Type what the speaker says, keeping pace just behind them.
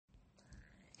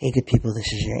Hey good people, this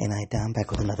is your N.I. Dom back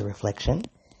with another reflection,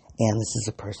 and this is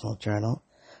a personal journal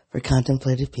for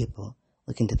contemplative people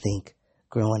looking to think,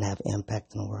 grow, and have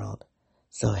impact in the world.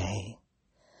 So hey,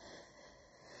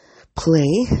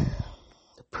 play,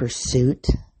 pursuit,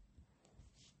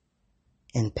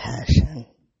 and passion.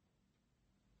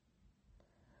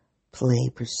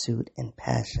 Play, pursuit, and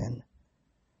passion.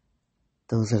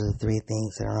 Those are the three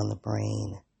things that are on the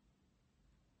brain.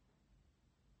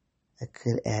 I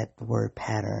could add the word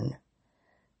pattern,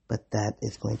 but that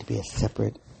is going to be a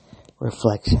separate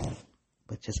reflection.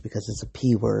 But just because it's a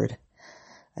P word,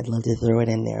 I'd love to throw it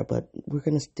in there. But we're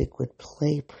going to stick with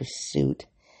play, pursuit,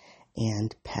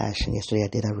 and passion. Yesterday I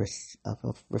did a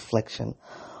reflection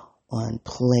on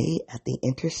play at the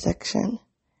intersection.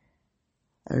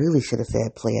 I really should have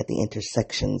said play at the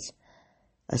intersections.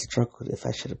 I struggled if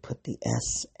I should have put the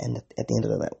S and at the end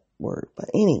of that word. But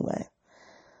anyway,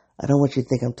 I don't want you to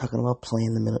think I'm talking about play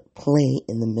in the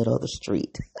middle of the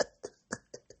street.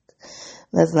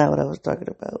 That's not what I was talking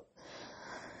about.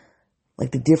 Like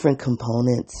the different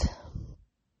components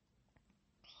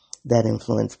that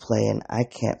influence play, and I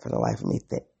can't for the life of me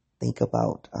think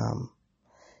about,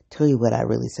 tell you what I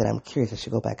really said. I'm curious. I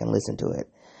should go back and listen to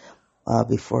it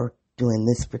before doing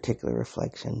this particular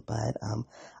reflection. But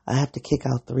I have to kick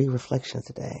out 3 reflections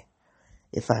today,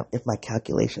 if my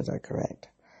calculations are correct.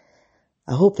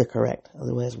 I hope they're correct.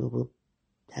 Otherwise, we will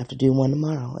have to do one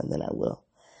tomorrow, and then I will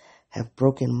have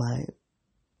broken my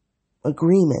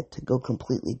agreement to go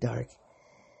completely dark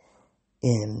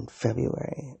in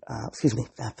February.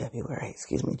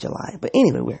 July. But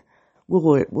anyway,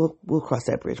 we'll cross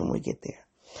that bridge when we get there.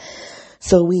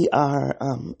 So we are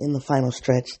in the final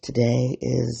stretch. Today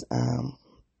is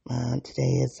what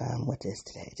is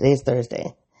today? Today is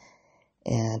Thursday,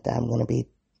 and I'm going to be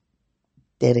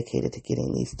dedicated to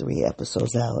getting these 3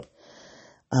 episodes out.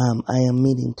 I am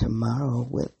meeting tomorrow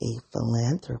with a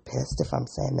philanthropist, if I'm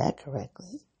saying that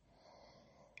correctly.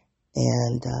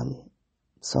 And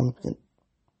so I'm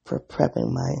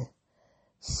prepping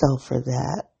myself for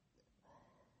that,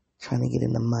 trying to get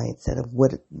in the mindset of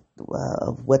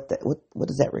what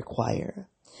does that require.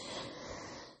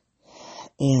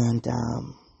 And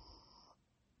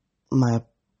my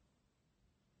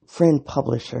friend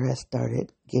publisher has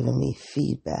started giving me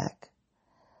feedback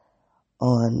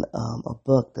on a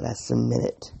book that I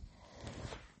submitted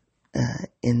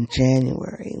in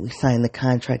January. We signed the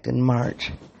contract in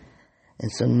March,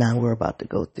 and so now we're about to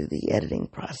go through the editing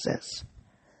process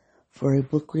for a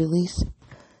book release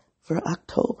for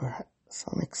October.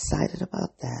 So I'm excited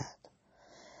about that.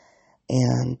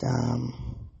 And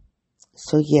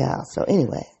so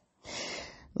anyway,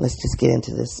 let's just get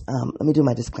into this. Let me do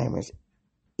my disclaimers.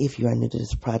 If you are new to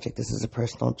this project, this is a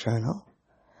personal journal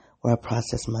where I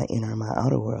process my inner and my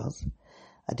outer worlds.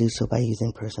 I do so by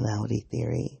using personality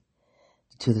theory.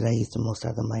 The 2 that I use the most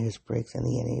are the Myers-Briggs and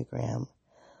the Enneagram,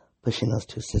 pushing those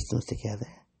 2 systems together.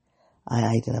 I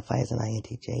identify as an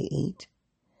INTJ8.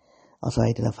 Also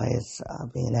identify as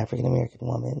being an African-American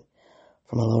woman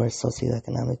from a lower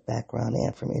socioeconomic background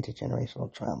and from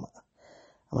intergenerational trauma.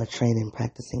 I'm a trained and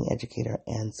practicing educator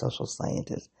and social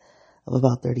scientist of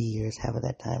about 30 years. Half of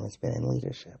that time has been in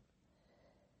leadership.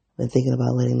 I've been thinking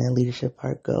about letting that leadership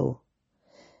part go.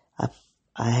 I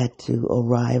had to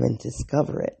arrive and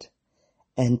discover it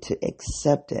and to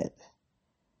accept it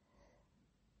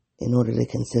in order to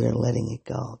consider letting it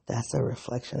go. That's a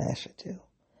reflection I should do.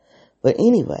 But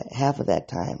anyway, half of that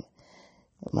time,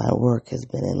 my work has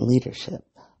been in leadership.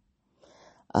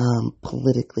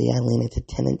 Politically, I lean into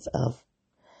tenets of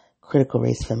critical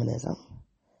race feminism,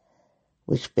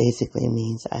 which basically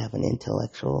means I have an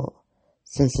intellectual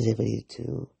sensitivity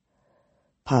to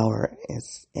power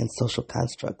and social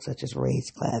constructs such as race,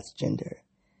 class, gender,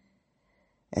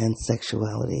 and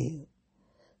sexuality.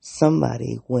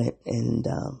 Somebody went and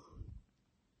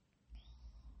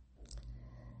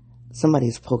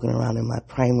somebody's poking around in my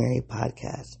primary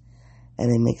podcast, and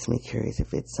it makes me curious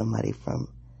if it's somebody from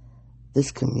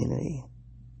this community.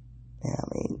 Yeah, I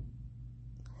mean,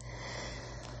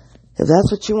 if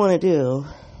that's what you want to do,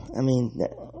 and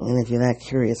if you're not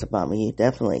curious about me, you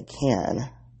definitely can.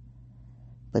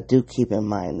 But do keep in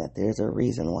mind that there's a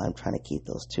reason why I'm trying to keep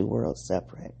those 2 worlds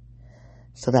separate,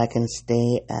 so that I can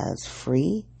stay as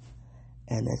free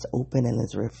and as open and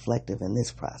as reflective in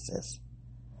this process.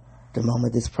 The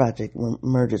moment this project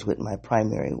merges with my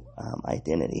primary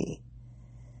identity,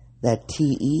 that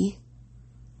TE,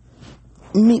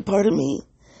 me part of me,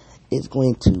 is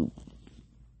going to,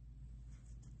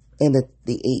 and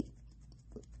the 8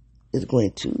 is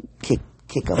going to kick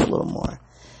up a little more,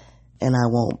 and I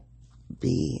won't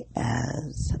be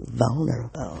as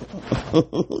vulnerable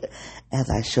as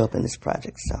I show up in this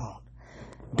project. So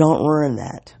don't ruin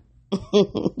that.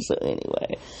 So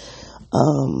anyway,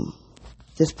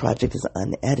 this project is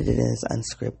unedited and is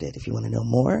unscripted. If you want to know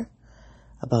more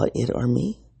about it or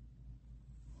me,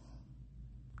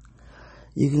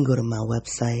 you can go to my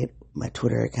website, my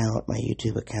Twitter account, my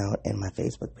YouTube account, and my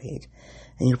Facebook page.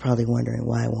 And you're probably wondering,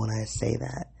 why won't I say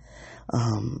that?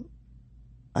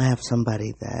 I have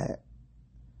somebody that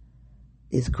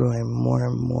is growing more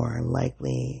and more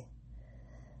likely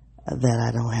that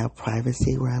I don't have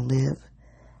privacy where I live.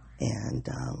 And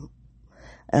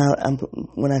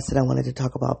when I said I wanted to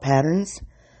talk about patterns,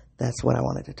 that's what I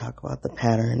wanted to talk about, the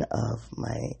pattern of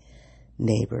my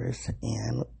neighbors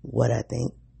and what I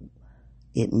think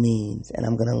it means. And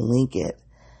I'm going to link it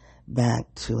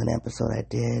back to an episode I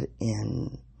did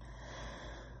in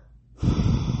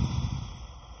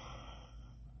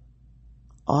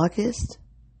August,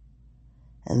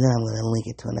 and then I'm going to link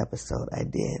it to an episode I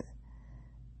did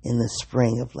in the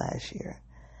spring of last year.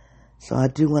 So I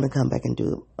do want to come back and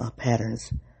do a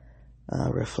patterns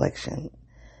reflection.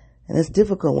 And it's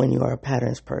difficult when you are a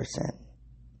patterns person.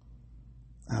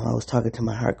 I was talking to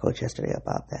my heart coach yesterday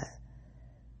about that.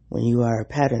 When you are a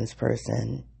patterns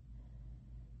person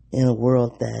in a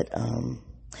world that,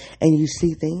 and you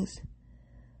see things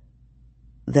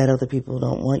that other people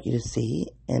don't want you to see,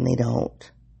 and they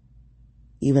don't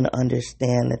even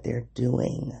understand that they're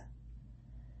doing.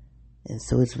 And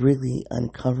so it's really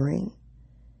uncovering,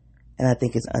 and I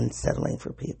think it's unsettling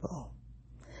for people.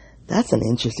 That's an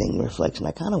interesting reflection.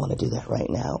 I kind of want to do that right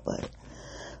now, but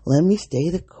let me stay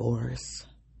the course.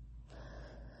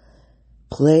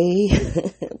 Play,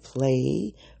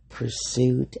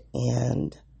 pursuit,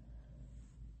 and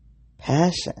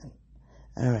passion.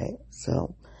 All right,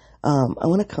 so I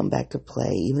want to come back to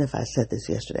play. Even if I said this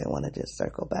yesterday, I want to just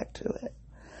circle back to it.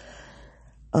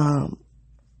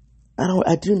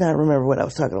 I do not remember what I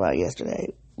was talking about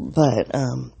yesterday, but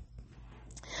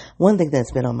one thing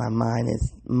that's been on my mind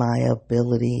is my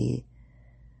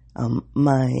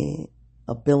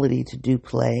ability to do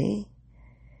play,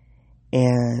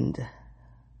 and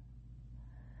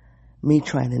me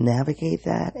trying to navigate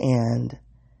that. And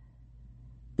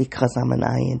because I'm an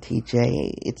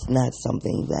INTJ, it's not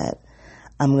something that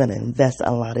I'm going to invest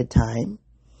a lot of time,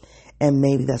 and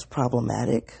maybe that's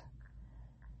problematic.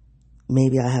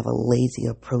 Maybe I have a lazy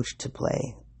approach to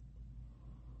play.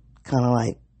 Kind of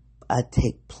like I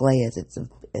take play as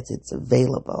it's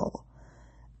available.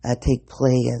 I take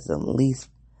play as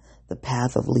the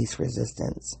path of least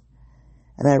resistance.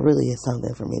 And that really is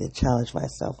something for me to challenge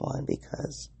myself on,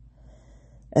 because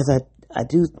as I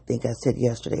do think I said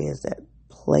yesterday, is that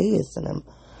play is an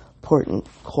important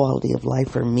quality of life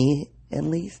for me, at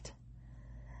least.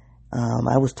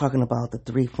 I was talking about the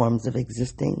 3 forms of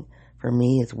existing. For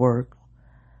me, it's work,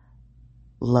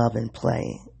 love, and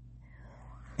play.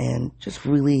 And just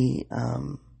really,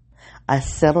 I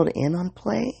settled in on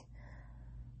play,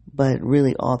 but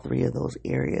really all 3 of those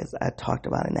areas I talked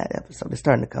about in that episode are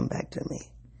starting to come back to me.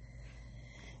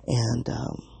 And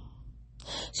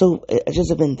so I just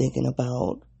have been thinking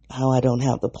about how I don't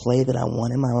have the play that I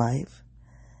want in my life.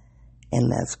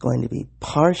 And that's going to be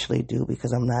partially due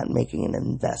because I'm not making an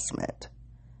investment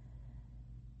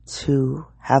to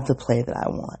have the play that I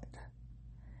want.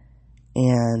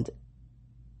 And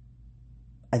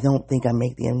I don't think I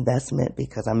make the investment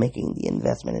because I'm making the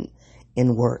investment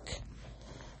in work.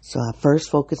 So I first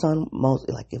focus on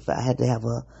like if I had to have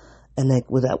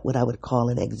what I would call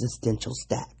an existential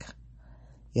stack.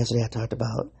 Yesterday I talked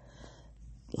about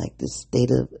like the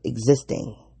state of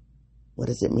existing. What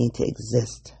does it mean to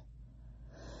exist?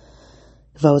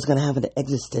 If I was going to have an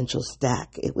existential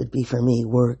stack, it would be for me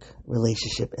work,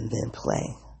 relationship, and then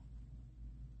play.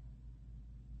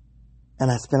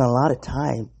 And I spent a lot of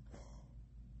time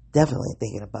definitely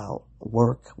thinking about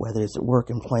work, whether it's work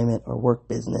employment or work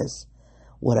business,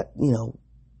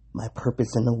 my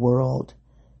purpose in the world,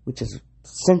 which is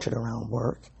centered around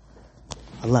work.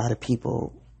 A lot of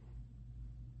people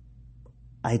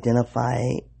identify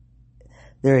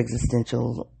their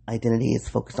existential identity is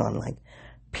focused on like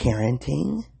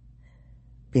parenting,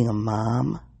 being a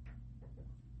mom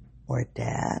or a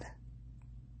dad.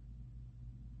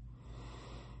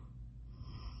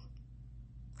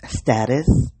 Status,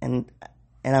 and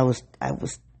I was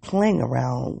playing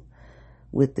around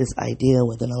with this idea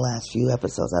within the last few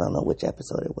episodes. I don't know which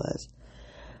episode it was,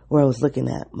 where I was looking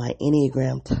at my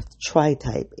Enneagram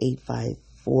tri-type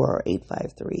 854 or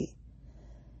 853.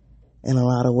 In a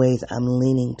lot of ways, I'm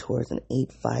leaning towards an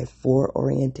 854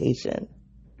 orientation.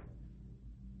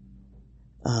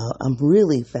 I'm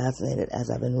really fascinated as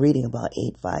I've been reading about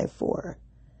 854.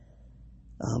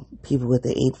 People with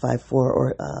the 854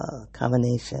 or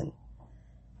combination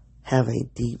have a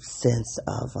deep sense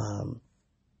of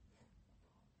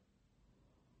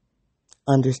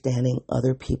understanding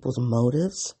other people's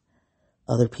motives,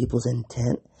 other people's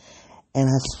intent, and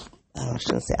I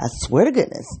swear to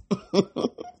goodness,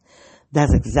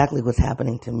 that's exactly what's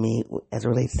happening to me as it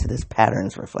relates to this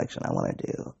patterns reflection I want to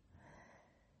do.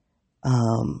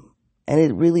 And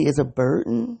it really is a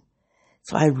burden.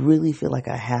 So I really feel like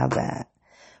I have that.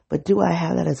 But do I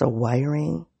have that as a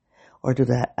wiring, or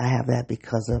I have that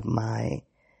because of my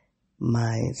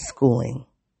schooling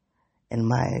and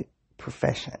my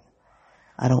profession?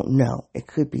 I don't know. It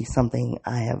could be something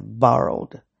I have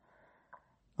borrowed,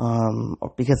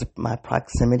 or because of my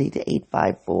proximity to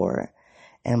 854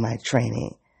 and my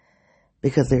training.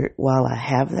 Because while I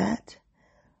have that,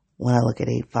 when I look at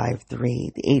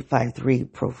 853, the 853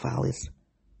 profile is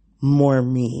more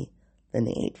me than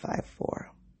the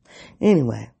 854.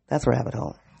 Anyway, that's a rabbit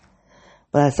hole.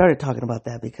 But I started talking about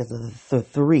that because of the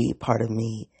 3 part of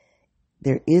me.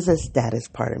 There is a status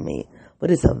part of me,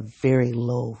 but it's a very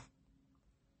low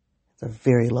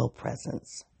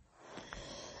presence.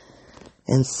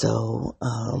 And so,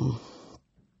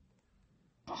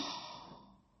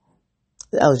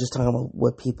 I was just talking about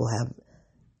what people have.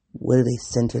 What do they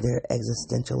center their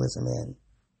existentialism in?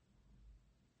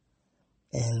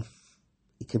 And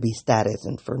it could be status.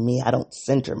 And for me, I don't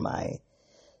center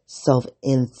myself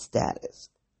in status.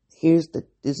 This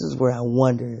is where I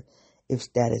wonder if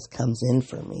status comes in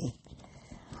for me.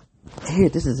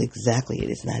 This is exactly it.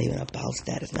 It's not even about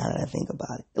status now that I think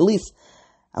about it. At least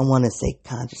I want to say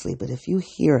consciously. But if you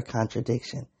hear a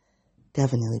contradiction,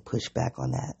 definitely push back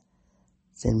on that.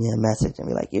 Send me a message and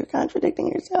be like, you're contradicting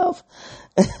yourself.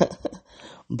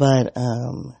 But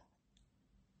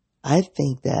I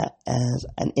think that as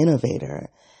an innovator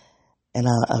and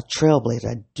a trailblazer,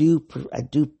 I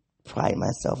do pride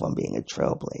myself on being a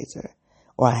trailblazer,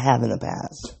 or I have in the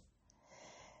past.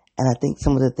 And I think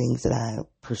some of the things that I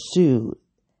pursued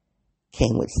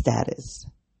came with status.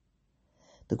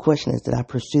 The question is, did I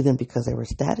pursue them because they were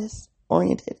status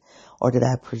oriented, or did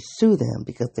I pursue them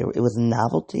because it was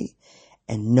novelty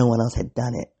and no one else had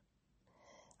done it?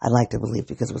 I'd like to believe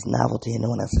because it was novelty and no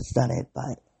one else has done it,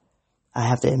 but I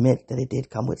have to admit that it did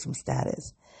come with some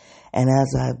status. And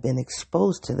as I've been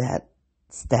exposed to that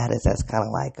status as kind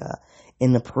of like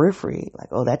in the periphery, like,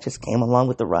 oh, that just came along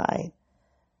with the ride,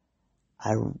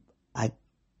 I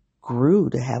grew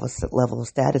to have a level of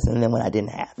status. And then when I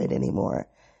didn't have it anymore,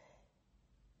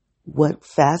 what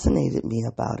fascinated me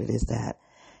about it is that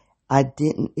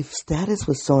if status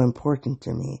was so important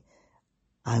to me,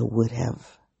 I would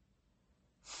have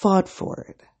fought for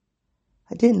it.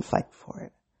 I didn't fight for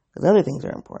it because other things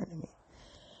are important to me.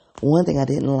 One thing I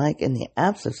didn't like in the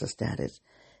absence of status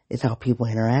is how people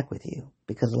interact with you,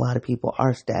 because a lot of people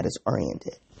are status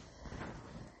oriented.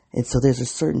 And so there's a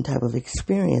certain type of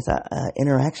experience,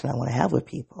 interaction I want to have with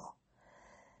people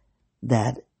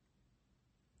that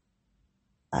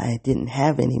I didn't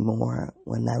have anymore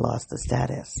when I lost the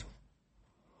status.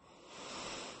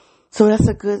 So that's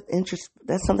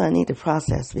that's something I need to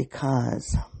process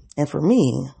and for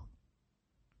me,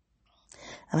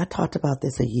 and I talked about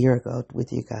this a year ago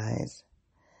with you guys,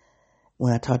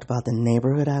 when I talked about the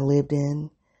neighborhood I lived in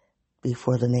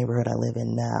before the neighborhood I live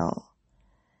in now.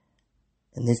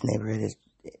 And this neighborhood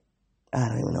I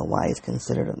don't even know why it's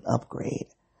considered an upgrade,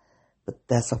 but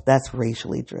that's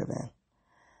racially driven.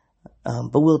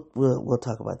 But we'll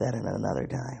talk about that in another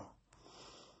time.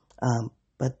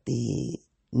 But the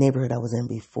neighborhood I was in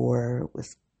before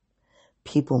was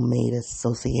people made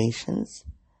associations,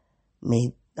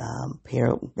 they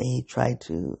tried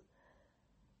to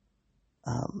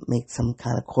make some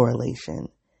kind of correlation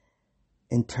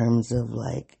in terms of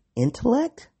like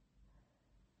intellect.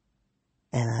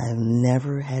 And I've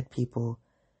never had people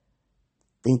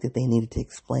think that they needed to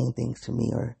explain things to me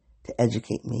or to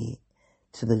educate me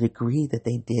to the degree that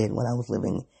they did when I was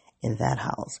living in that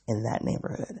house, in that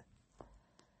neighborhood.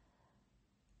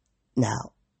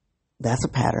 Now, that's a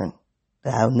pattern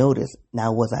that I've noticed.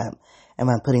 Now, am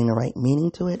I putting the right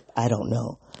meaning to it? I don't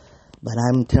know. But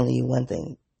I'm telling you one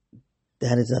thing.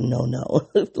 That is a no-no.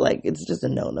 Like, it's just a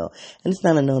no-no. And it's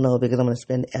not a no-no because I'm going to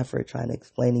spend effort trying to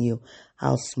explain to you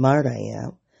how smart I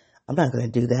am. I'm not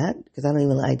going to do that because I don't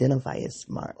even identify as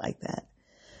smart like that.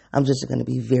 I'm just going to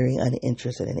be very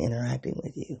uninterested in interacting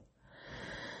with you.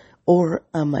 Or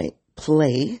I might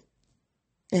play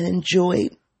and enjoy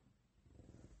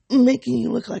making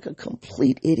you look like a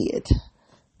complete idiot.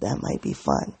 That might be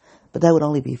fun. But that would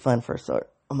only be fun for a short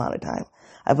amount of time.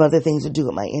 I have other things to do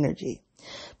with my energy.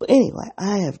 But anyway,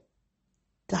 I have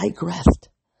digressed.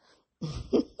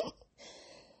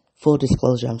 Full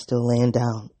disclosure, I'm still laying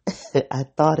down. I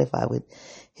thought if I would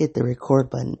hit the record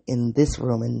button in this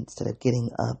room instead of getting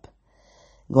up,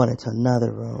 going into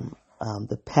another room,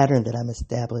 the pattern that I'm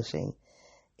establishing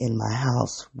in my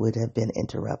house would have been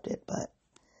interrupted. But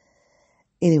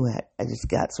anyway, I just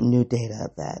got some new data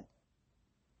that,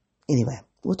 anyway,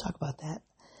 we'll talk about that.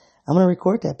 I'm going to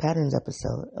record that patterns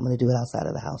episode. I'm going to do it outside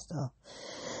of the house though.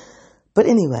 But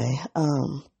anyway,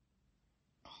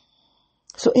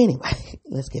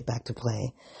 let's get back to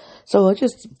play. So I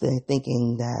just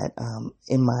thinking that,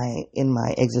 in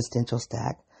my existential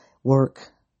stack,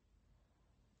 work,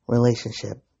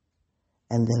 relationship,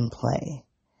 and then play.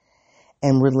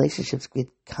 And relationships get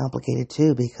complicated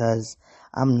too because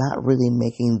I'm not really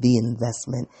making the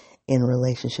investment in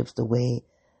relationships the way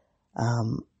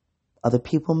other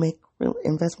people make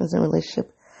investments in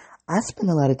relationship. I spend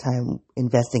a lot of time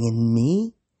investing in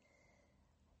me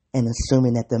and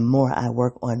assuming that the more I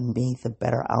work on me, the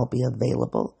better I'll be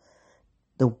available,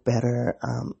 the better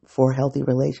for healthy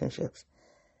relationships.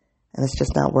 And it's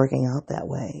just not working out that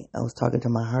way. I was talking to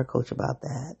my heart coach about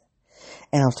that.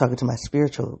 And I was talking to my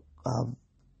spiritual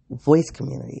voice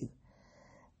community.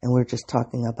 And we're just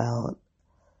talking about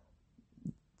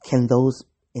can those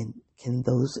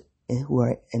who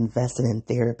are invested in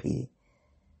therapy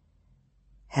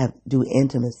do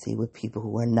intimacy with people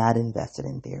who are not invested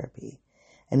in therapy.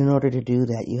 And in order to do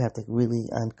that, you have to really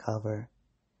uncover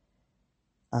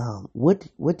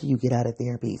what do you get out of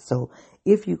therapy. So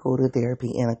if you go to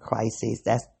therapy in a crisis,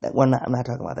 I'm not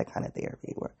talking about that kind of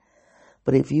therapy work.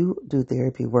 But if you do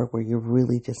therapy work where you're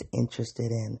really just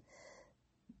interested in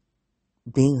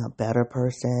being a better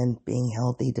person, being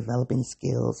healthy, developing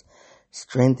skills,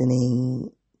 strengthening,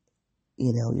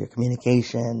 your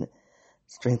communication,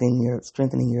 strengthening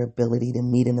your ability to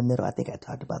meet in the middle. I think I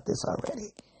talked about this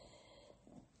already.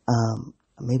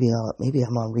 Maybe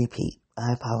I'm on repeat.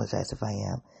 I apologize if I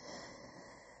am.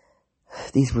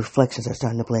 These reflections are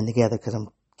starting to blend together because I'm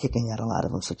kicking out a lot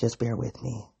of them, so just bear with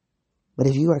me. But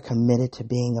if you are committed to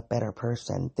being a better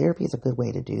person, therapy is a good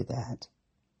way to do that.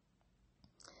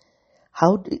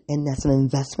 And that's an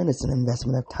investment. It's an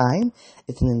investment of time.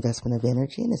 It's an investment of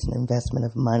energy, and it's an investment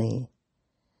of money.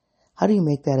 How do you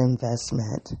make that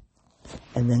investment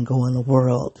and then go in the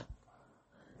world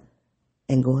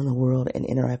and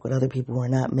interact with other people who are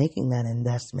not making that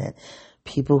investment?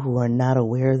 People who are not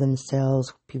aware of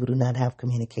themselves, people who do not have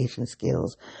communication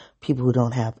skills, people who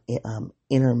don't have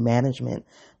inner management,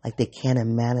 like they can't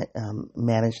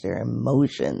manage their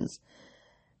emotions.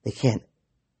 They can't,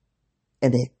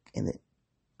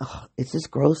 it's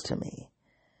just gross to me.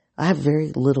 I have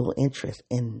very little interest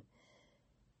in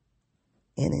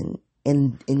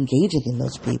engaging in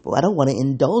those people. I don't want to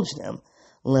indulge them,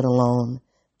 let alone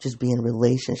just be in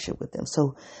relationship with them.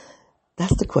 So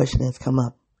that's the question that's come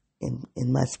up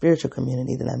in my spiritual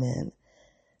community that I'm in,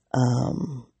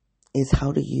 is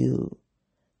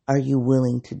are you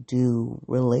willing to do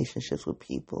relationships with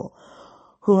people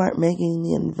who aren't making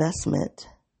the investment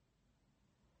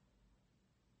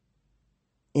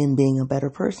in being a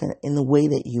better person in the way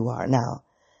that you are? Now,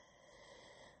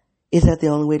 is that the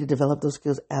only way to develop those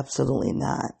skills? Absolutely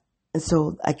not. And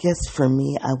so I guess for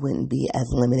me, I wouldn't be as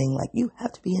limiting, like you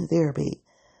have to be in therapy,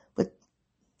 but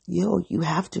you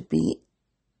have to be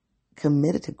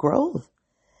committed to growth.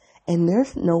 And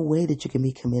there's no way that you can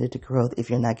be committed to growth if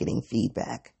you're not getting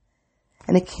feedback.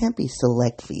 And it can't be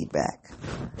select feedback.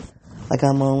 Like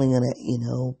I'm only going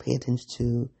to, pay attention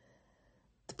to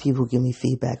the people who give me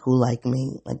feedback, who like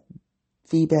me, like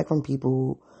feedback from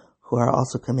people who are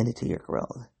also committed to your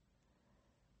growth.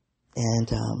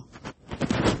 And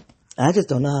I just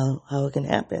don't know how it can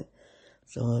happen.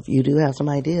 So if you do have some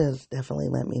ideas, definitely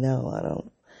let me know.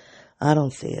 I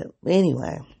don't see it. But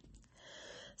anyway,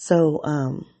 so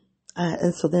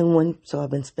I've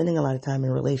been spending a lot of time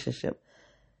in relationship.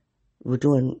 How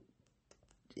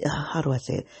do I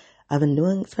say it? I've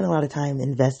been spending a lot of time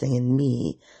investing in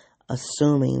me,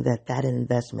 assuming that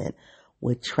investment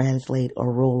would translate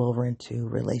or roll over into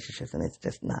relationships, and it's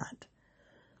just not.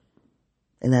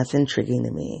 And that's intriguing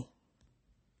to me.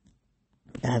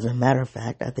 As a matter of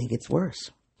fact, I think it's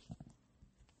worse.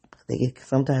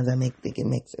 Sometimes I think it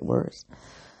makes it worse.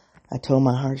 I told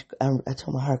my heart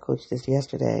coach this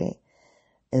yesterday,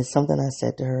 and it's something I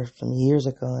said to her some years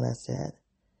ago, and I said,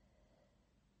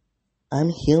 I'm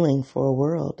healing for a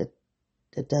world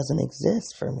that doesn't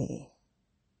exist for me.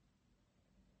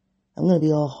 I'm going to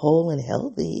be all whole and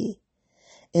healthy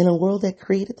in a world that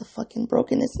created the fucking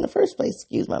brokenness in the first place.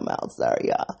 Excuse my mouth. Sorry,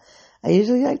 y'all. I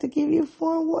usually like to give you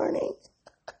forewarning.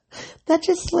 That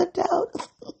just slipped out.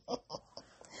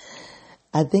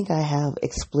 I think I have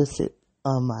explicit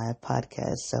on my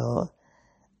podcast, so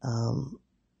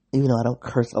even though I don't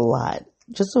curse a lot,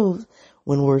 just so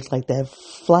when words like that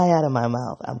fly out of my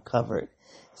mouth, I'm covered.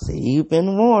 See, you've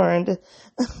been warned.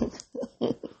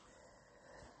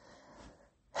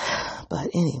 But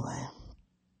anyway,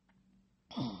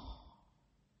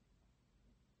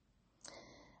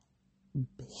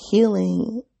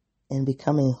 healing and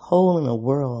becoming whole in a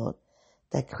world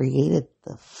that created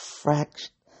the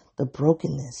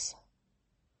brokenness.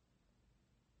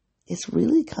 It's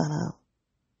really kind of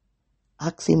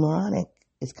oxymoronic.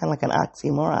 It's kind of like an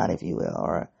oxymoron, if you will,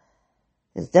 or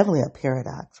it's definitely a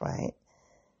paradox, right?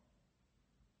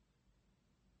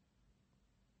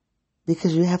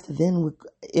 Because you have to then,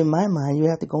 in my mind, you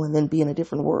have to go and then be in a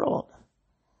different world.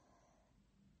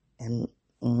 And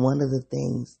one of the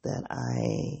things that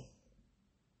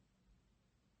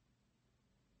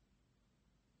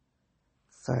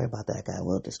sorry about that, I got a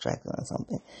little distracted on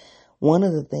something. One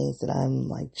of the things that I'm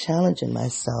like challenging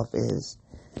myself is,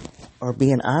 or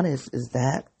being honest, is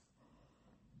that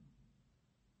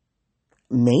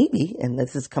maybe, and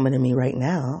this is coming to me right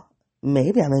now,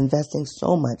 maybe I'm investing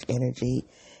so much energy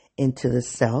into the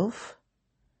self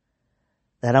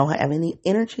that I don't have any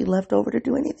energy left over to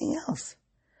do anything else.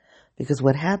 Because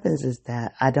what happens is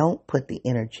that I don't put the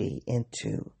energy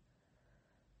into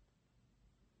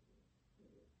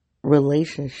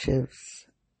relationships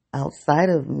outside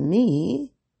of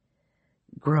me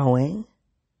growing,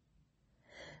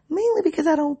 mainly because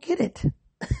I don't get it.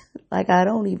 Like, I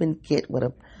don't even get what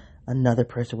another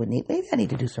person would need. Maybe I need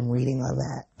to do some reading on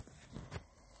that.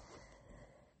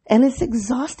 And it's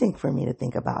exhausting for me to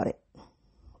think about it.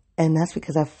 And that's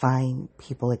because I find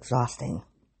people exhausting.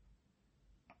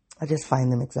 I just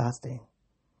find them exhausting.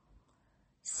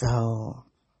 So,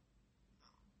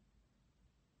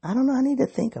 I don't know, I need to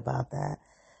think about that.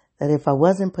 That if I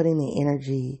wasn't putting the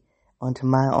energy onto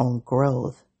my own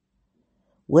growth,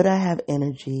 would I have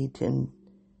energy to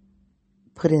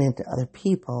put it into other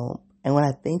people? And when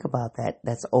I think about that,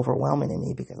 that's overwhelming to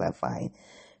me because I find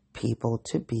people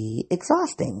to be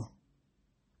exhausting.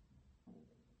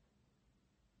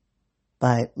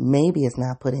 But maybe it's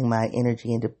not putting my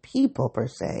energy into people per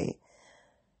se,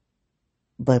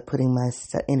 but putting my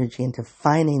energy into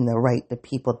finding the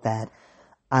people that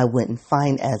I wouldn't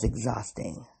find as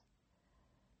exhausting.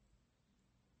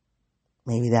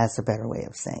 Maybe that's a better way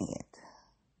of saying it.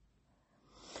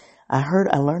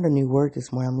 I learned a new word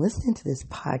this morning. I'm listening to this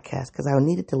podcast because I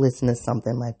needed to listen to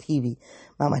something. My TV,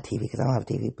 not my TV because I don't have a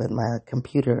TV, but my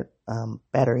computer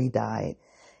battery died.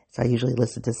 So I usually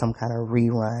listen to some kind of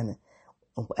rerun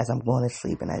as I'm going to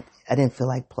sleep, and I didn't feel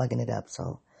like plugging it up.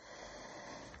 So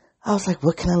I was like,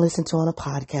 what can I listen to on a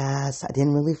podcast? I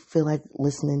didn't really feel like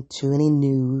listening to any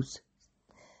news.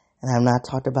 And I've not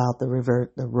talked about the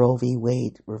Roe v.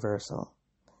 Wade reversal.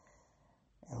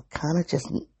 I'm kind of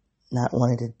just not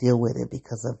wanting to deal with it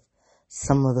because of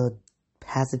some of the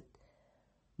passage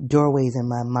doorways in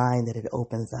my mind that it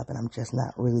opens up, and I'm just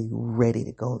not really ready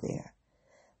to go there.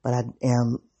 But I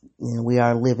am, we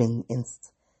are living in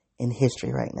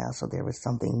history right now, so there was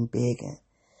something big, and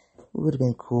it would have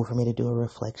been cool for me to do a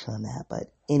reflection on that.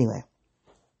 But anyway,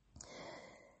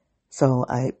 so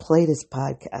I play this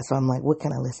podcast, so I'm like, what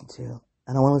can I listen to?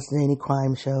 I don't want to listen to any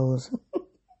crime shows.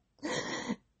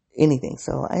 Anything.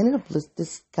 So I ended up with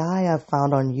this guy I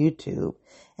found on YouTube,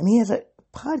 and he has a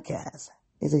podcast.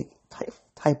 He's a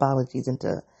typologies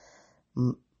into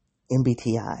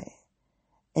MBTI.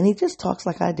 And he just talks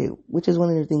like I do, which is one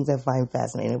of the things I find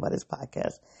fascinating about his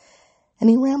podcast. And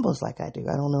he rambles like I do.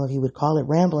 I don't know if he would call it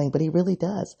rambling, but he really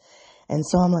does. And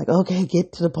so I'm like, okay,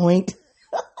 get to the point.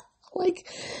 Like,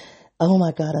 oh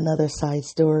my God, another side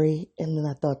story. And then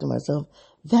I thought to myself,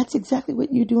 that's exactly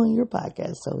what you do on your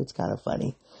podcast. So it's kind of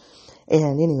funny.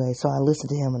 And anyway, so I listened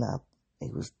to him, and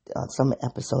it was on some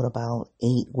episode about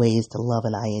 8 ways to love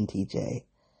an INTJ.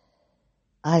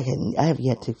 I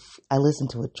listened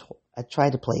to it. I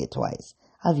tried to play it twice.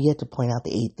 I've yet to point out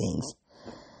the 8 things.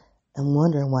 I'm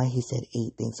wondering why he said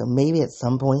 8 things. So maybe at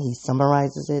some point he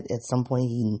summarizes it. At some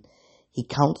point he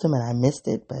counts them and I missed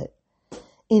it. But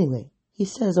anyway, he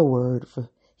says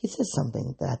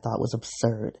something that I thought was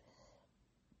absurd.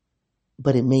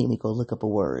 But it made me go look up a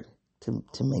word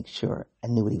to make sure I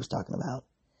knew what he was talking about.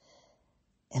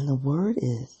 And the word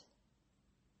is,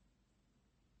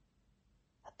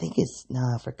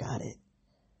 I forgot it.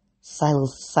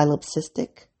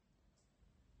 Solipsistic.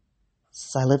 I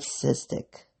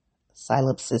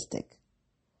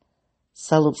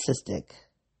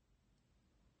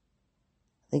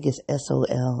think it's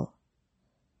SOLOPISTIC.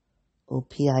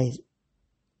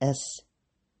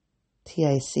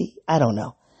 I don't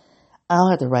know. I'll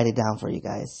have to write it down for you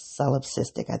guys.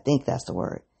 Solipsistic. I think that's the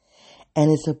word. And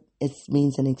it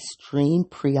means an extreme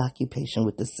preoccupation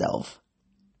with the self.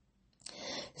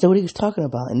 So what he was talking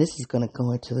about, and this is going to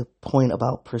go into the point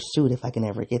about pursuit if I can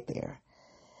ever get there.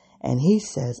 And he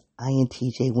says,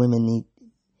 INTJ women need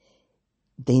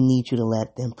you to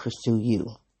let them pursue you.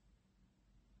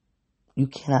 You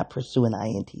cannot pursue an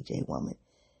INTJ woman.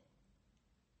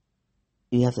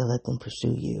 You have to let them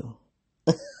pursue you.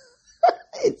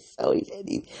 It's so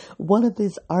easy. One of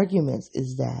his arguments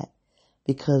is that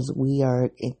because we are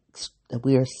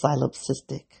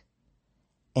solipsistic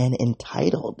and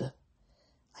entitled.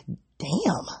 Like,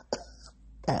 damn,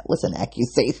 that was an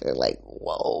accusation. Like,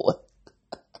 whoa.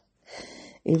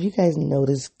 If you guys know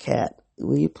this cat,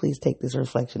 will you please take this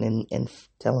reflection and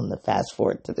tell him to fast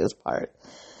forward to this part?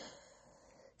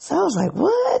 So I was like,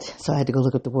 what? So I had to go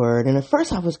look up the word. And at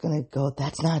first I was going to go,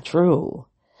 that's not true.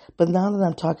 But now that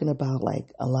I'm talking about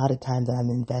like a lot of time that I'm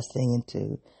investing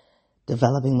into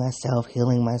developing myself,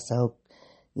 healing myself,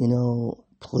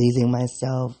 pleasing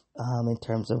myself, in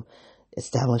terms of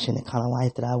establishing the kind of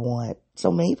life that I want.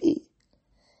 So maybe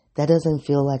that doesn't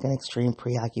feel like an extreme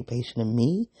preoccupation to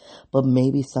me, but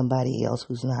maybe somebody else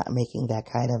who's not making that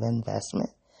kind of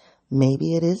investment,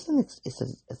 maybe it is an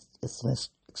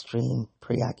extreme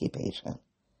preoccupation.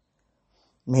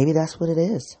 Maybe that's what it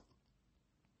is.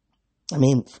 I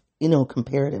mean,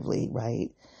 comparatively,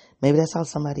 right? Maybe that's how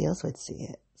somebody else would see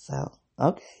it. So,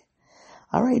 okay.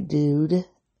 All right, dude.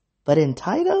 But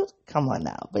entitled? Come on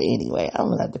now. But anyway, I'm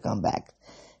going to have to come back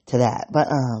to that. But,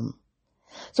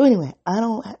 so anyway,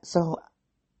 so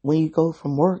when you go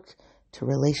from work to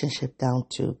relationship down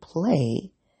to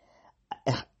play,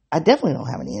 I definitely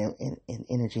don't have any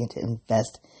energy to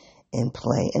invest in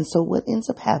play. And so what ends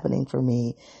up happening for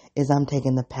me is I'm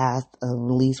taking the path of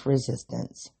least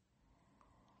resistance.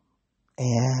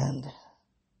 And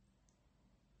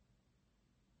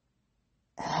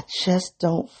I just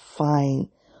don't find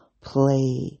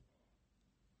play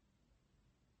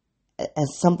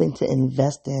as something to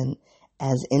invest in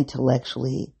as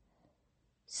intellectually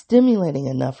stimulating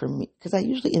enough for me, because I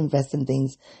usually invest in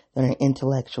things that are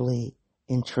intellectually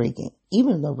intriguing,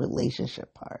 even the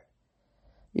relationship part.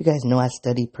 You guys know I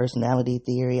study personality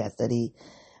theory, I study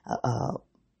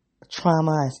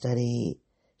trauma, I study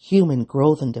human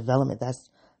growth and development. That's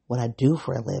what I do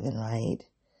for a living, right?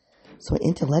 So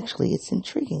intellectually, it's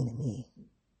intriguing to me.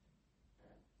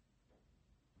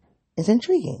 It's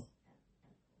intriguing.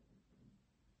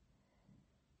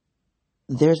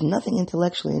 There's nothing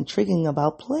intellectually intriguing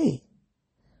about play.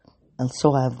 And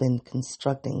so I've been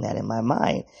constructing that in my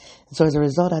mind. And so as a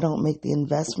result, I don't make the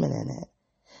investment in it.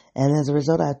 And as a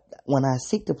result, when I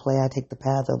seek to play, I take the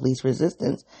path of least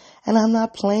resistance. And I'm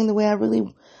not playing the way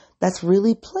that's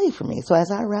really play for me. So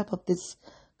as I wrap up this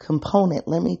component,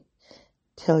 let me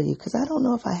tell you, because I don't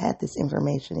know if I had this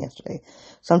information yesterday.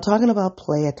 So I'm talking about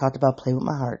play. I talked about play with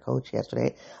my heart coach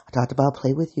yesterday. I talked about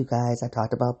play with you guys. I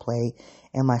talked about play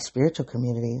in my spiritual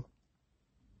community.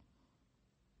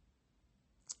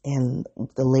 And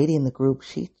the lady in the group,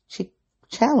 she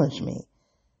challenged me.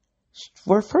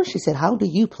 First she said, how do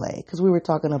you play? Because we were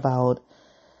talking about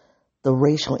the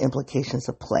racial implications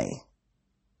of play.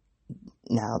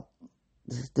 Now,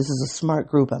 this is a smart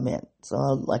group I'm in. So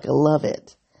I love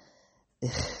it.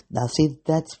 Now, see,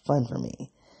 that's fun for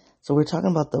me. So we're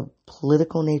talking about the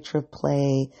political nature of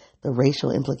play, the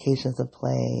racial implications of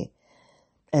play.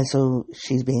 And so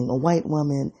she's being a white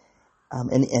woman,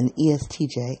 an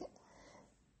ESTJ.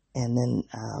 And then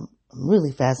I'm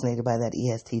really fascinated by that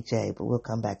ESTJ, but we'll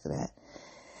come back to that.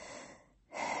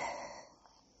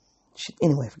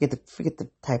 Anyway, forget the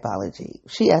typology.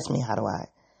 She asked me how do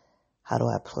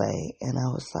I play, and I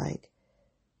was like,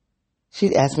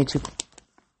 she asked me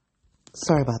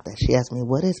sorry about that. She asked me,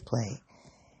 what is play?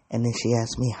 And then she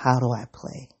asked me, how do I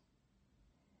play?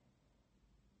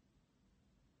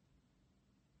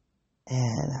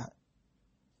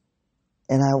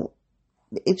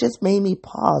 It just made me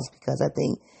pause, because I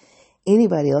think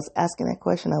anybody else asking that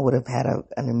question, I would have had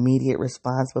an immediate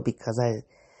response. But because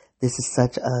this is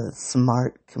such a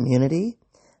smart community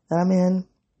that I'm in,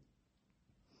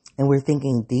 and we're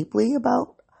thinking deeply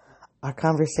about our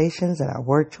conversations and our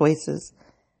word choices,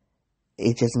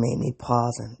 it just made me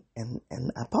pause, and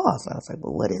I paused. I was like,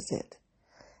 well, what is it?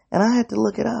 And I had to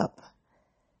look it up.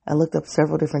 I looked up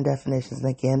several different definitions. And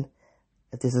again,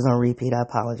 if this is on repeat, I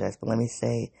apologize. But let me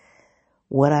say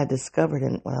what I discovered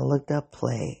when I looked up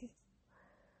play.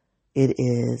 It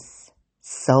is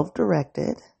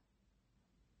self-directed,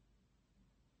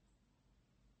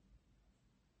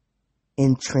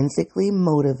 intrinsically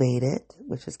motivated,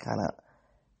 which is kind of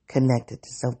connected to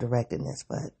self-directedness,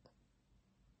 but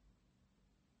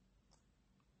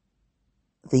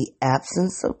the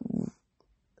absence of,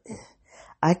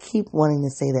 I keep wanting to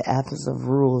say the absence of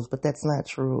rules, but that's not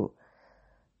true.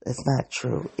 That's not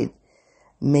true.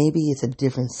 Maybe it's a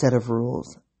different set of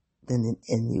rules than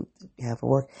you have for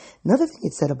work. Another thing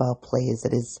it said about play is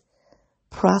that it's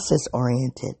process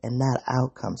oriented and not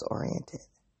outcomes oriented.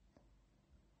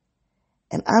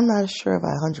 And I'm not sure if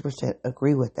I 100%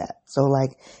 agree with that. So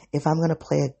like, if I'm going to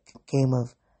play a game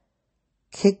of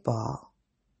kickball,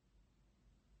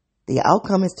 the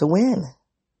outcome is to win.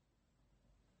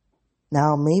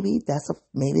 Now, maybe that's just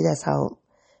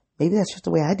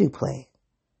the way I do play.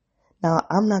 Now,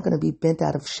 I'm not going to be bent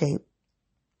out of shape.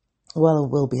 Well,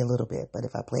 it will be a little bit, but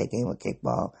if I play a game of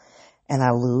kickball and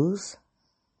I lose,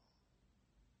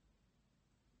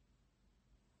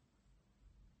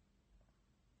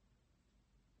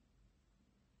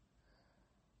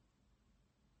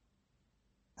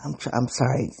 I'm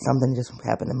sorry, something just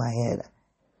happened in my head.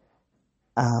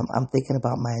 I'm thinking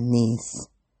about my niece,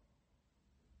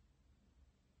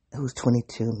 who's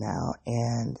 22 now,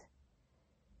 and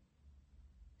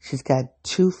she's got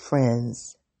two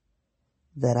friends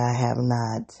that I have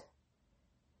not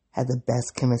had the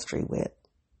best chemistry with.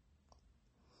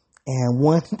 And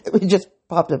one, it just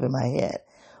popped up in my head.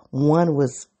 One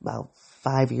was about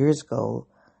 5 years ago.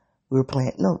 We were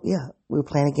playing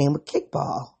a game of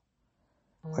kickball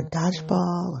or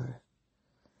dodgeball, or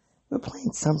we were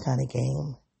playing some kind of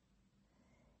game.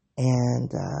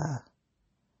 And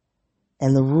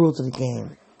the rules of the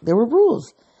game, there were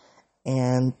rules.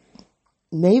 And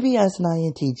maybe as an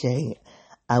INTJ,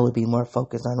 I would be more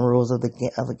focused on rules of a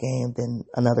game than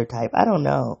another type. I don't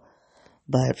know.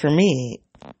 But for me,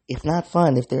 it's not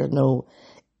fun if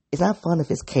it's not fun if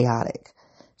it's chaotic.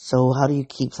 So how do you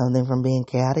keep something from being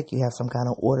chaotic? You have some kind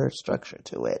of order structure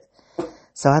to it.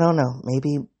 So I don't know.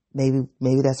 Maybe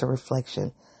that's a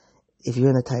reflection. If you're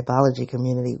in the typology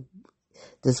community,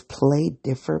 does play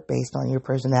differ based on your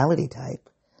personality type?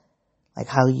 Like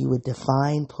how you would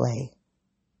define play.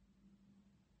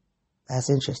 That's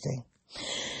interesting.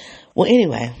 Well,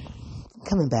 anyway,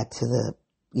 coming back to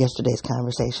yesterday's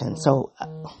conversation. So,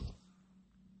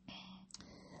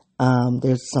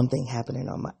 there's something happening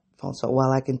on my phone. So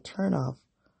while I can turn off,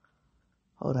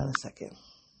 hold on a second.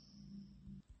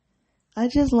 I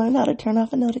just learned how to turn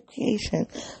off a notification.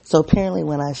 So apparently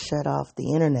when I shut off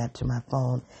the internet to my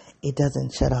phone, it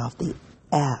doesn't shut off the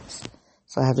apps.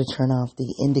 So I have to turn off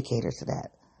the indicators of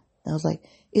that. And I was like,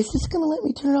 is this going to let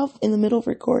me turn off in the middle of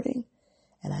recording?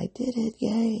 And I did it.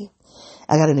 Yay.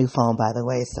 I got a new phone, by the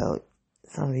way. So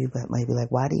some of you might be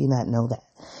like, why do you not know that?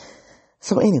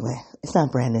 So anyway, it's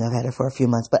not brand new. I've had it for a few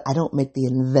months, but I don't make the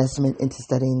investment into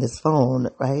studying this phone,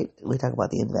 right? We talk about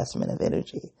the investment of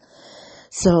energy.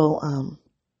 So,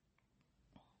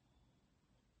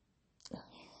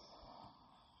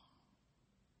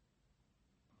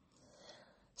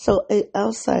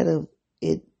 outside of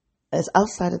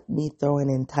me throwing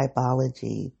in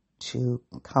typology to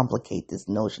complicate this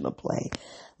notion of play,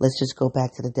 let's just go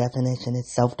back to the definition.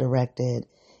 It's self-directed.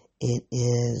 It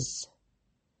is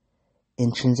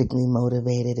intrinsically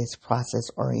motivated. It's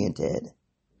process-oriented.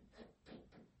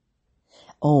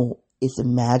 Oh, it's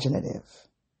imaginative.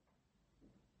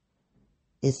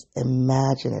 It's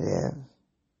imaginative.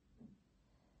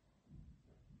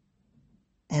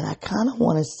 And I kind of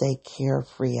want to say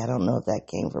carefree. I don't know if that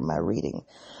came from my reading.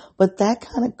 But that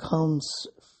kind of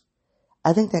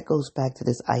I think that goes back to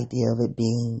this idea of it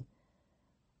being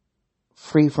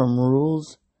free from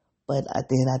rules. But I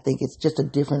think it's just a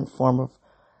different form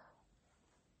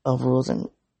of rules. And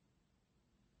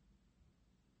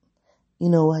you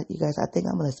know what, you guys, I think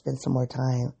I'm going to spend some more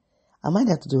time. I might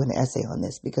have to do an essay on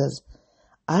this because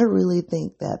I really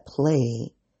think that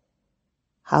play,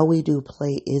 how we do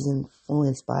play, is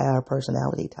influenced by our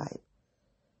personality type.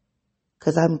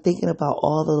 Because I'm thinking about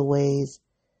all of the ways,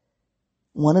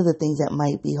 one of the things that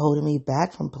might be holding me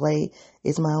back from play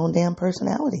is my own damn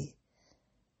personality.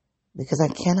 Because I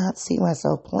cannot see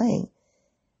myself playing.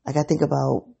 Like I think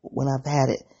about when I've had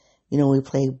it, we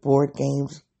play board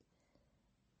games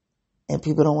and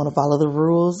people don't want to follow the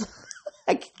rules.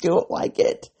 I don't like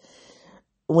it.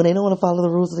 When they don't want to follow the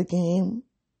rules of the game,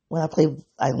 when I play,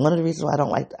 one of the reasons why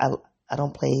I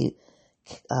don't play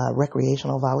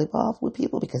recreational volleyball with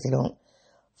people because they don't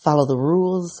follow the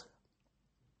rules.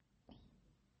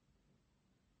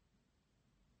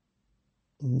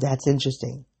 That's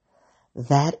interesting.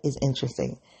 That is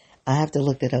interesting. I have to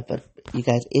look that up, but you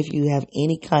guys, if you have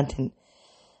any content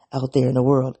out there in the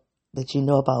world that you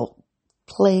know about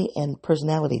play and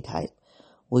personality type,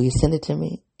 will you send it to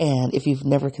me? And if you've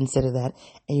never considered that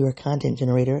and you're a content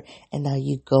generator and now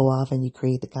you go off and you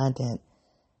create the content,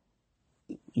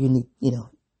 you need,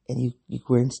 and you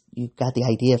got the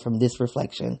idea from this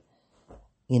reflection.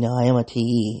 I am a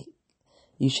TE.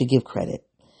 You should give credit.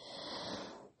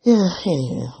 Yeah,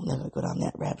 anyway, I'm not going to go down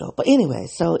that rabbit hole. But anyway,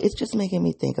 so it's just making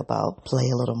me think about play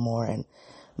a little more and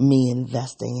me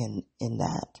investing in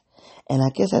that. And I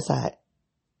guess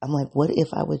I'm like, what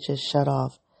if I would just shut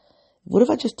off? What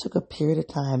if I just took a period of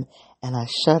time and I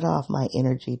shut off my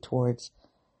energy towards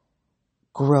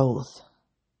growth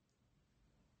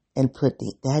and put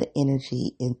that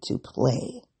energy into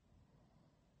play?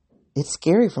 It's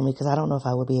scary for me because I don't know if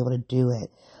I would be able to do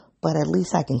it, but at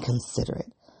least I can consider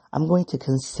it. I'm going to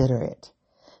consider it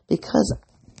because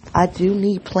I do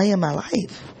need play in my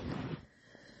life.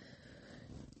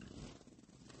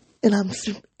 And I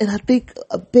think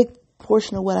a big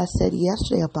portion of what I said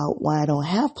yesterday about why I don't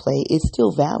have play is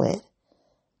still valid,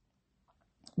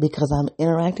 because I'm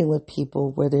interacting with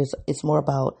people where it's more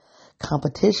about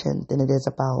competition than it is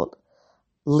about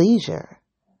leisure.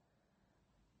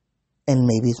 And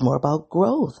maybe it's more about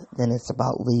growth than it's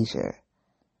about leisure.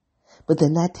 But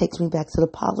then that takes me back to the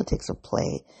politics of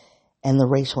play and the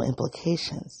racial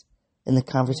implications. In the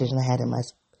conversation I had I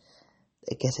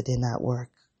guess it did not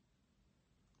work.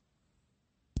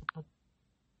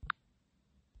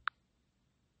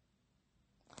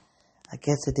 I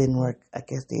guess it didn't work. I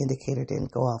guess the indicator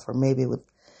didn't go off, or maybe it was.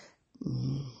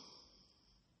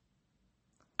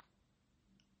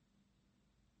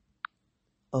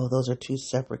 Oh, those are two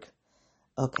separate.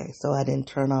 Okay, so I didn't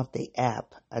turn off the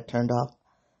app. I turned off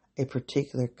a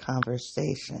particular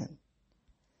conversation.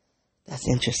 That's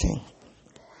interesting.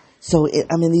 So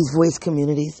I'm in these voice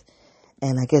communities,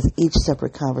 and I guess each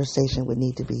separate conversation would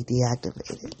need to be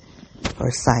deactivated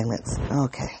or silenced.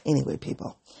 Okay. Anyway,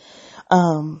 people.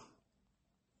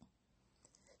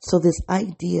 So this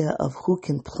idea of who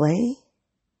can play,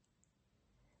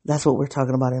 that's what we're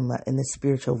talking about in the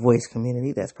spiritual voice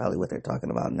community. That's probably what they're talking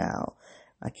about now.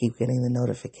 I keep getting the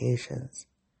notifications.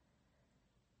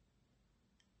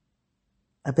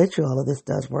 I bet you all of this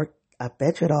does work. I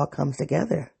bet you it all comes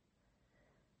together.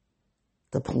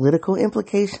 The political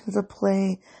implications of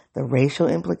play, the racial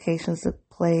implications of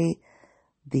play,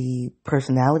 the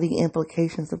personality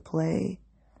implications of play.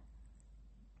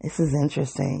 This is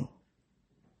interesting.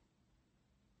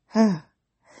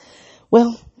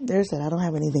 Well, there's that. I don't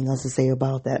have anything else to say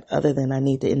about that other than I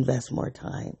need to invest more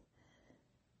time.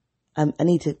 I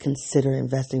need to consider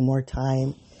investing more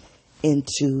time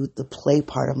into the play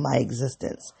part of my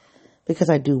existence, because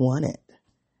I do want it.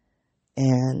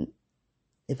 And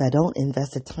if I don't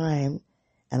invest the time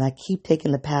and I keep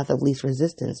taking the path of least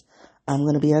resistance, I'm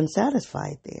going to be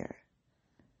unsatisfied there.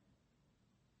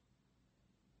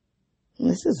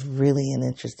 This is really an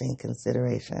interesting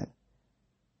consideration.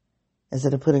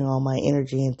 Instead of putting all my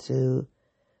energy into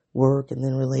work and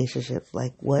then relationships,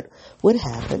 like what would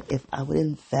happen if I would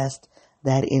invest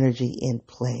that energy in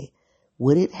play?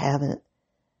 Would it have a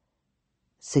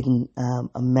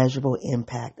measurable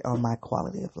impact on my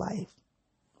quality of life?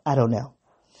 I don't know.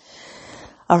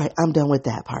 All right, I'm done with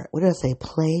that part. What did I say?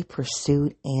 Play,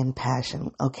 pursuit, and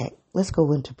passion. Okay, let's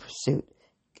go into pursuit.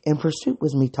 And pursuit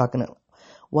was me talking.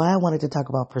 Why I wanted to talk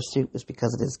about pursuit was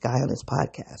because of this guy on this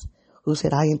podcast who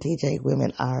said INTJ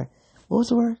women are, what was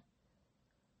the word?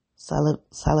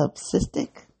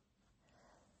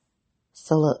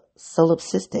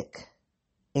 Solipsistic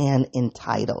and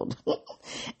entitled.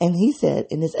 And he said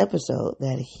in this episode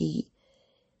that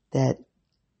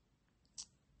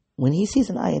when he sees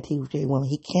an INTJ woman,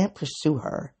 he can't pursue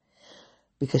her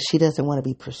because she doesn't want to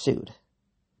be pursued.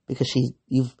 Because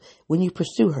when you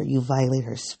pursue her, you violate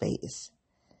her space.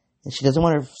 And she doesn't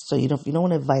want to, so you don't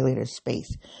want to violate her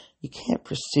space. You can't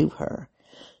pursue her.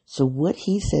 So what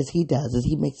he says he does is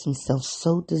he makes himself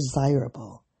so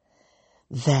desirable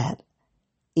that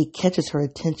it catches her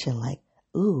attention, like,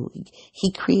 ooh,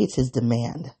 he creates his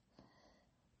demand.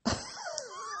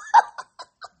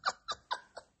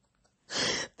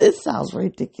 This sounds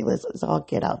ridiculous. It's all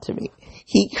get out to me.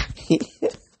 He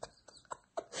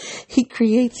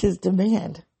creates his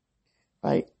demand,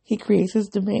 right? He creates his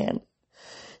demand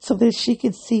so that she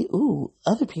can see, ooh,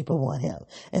 other people want him.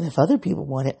 And if other people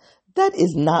want it, that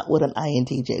is not what an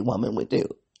INTJ woman would do.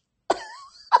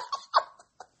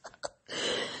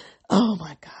 Oh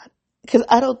my God. Because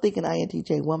I don't think an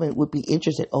INTJ woman would be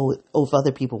interested, if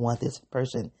other people want this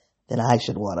person, then I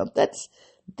should want them. That's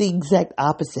the exact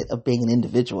opposite of being an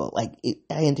individual. Like,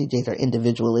 INTJs are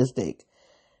individualistic.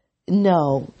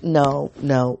 No. So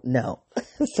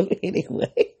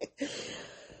anyway,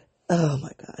 oh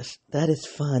my gosh, that is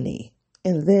funny.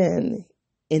 And then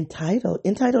entitled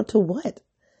to what?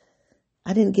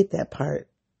 I didn't get that part.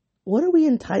 What are we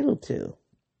entitled to?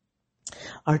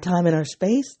 Our time and our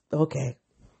space? Okay.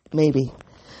 Maybe.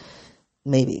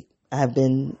 I've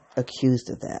been accused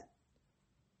of that.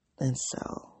 And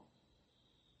so,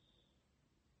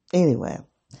 anyway,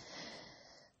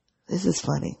 this is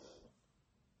funny.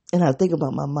 And I think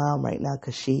about my mom right now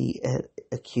because she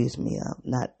accused me of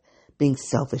not being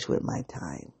selfish with my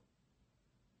time.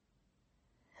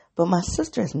 But my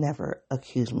sister has never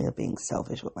accused me of being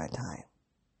selfish with my time.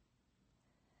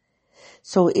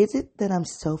 So is it that I'm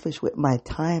selfish with my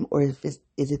time, or is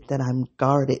it that I'm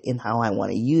guarded in how I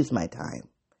want to use my time?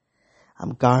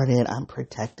 I'm guarded, I'm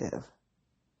protective.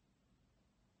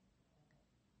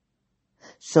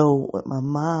 So my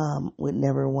mom would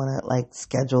never want to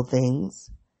schedule things.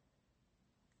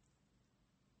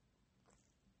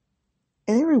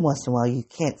 And every once in a while you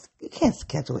can't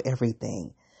schedule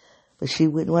everything. But she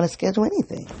wouldn't want to schedule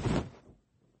anything.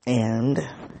 And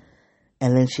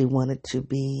then she wanted to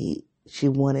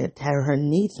have her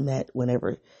needs met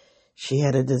whenever she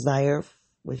had a desire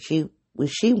when she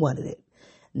wanted it.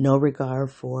 No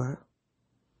regard for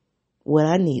what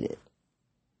I needed.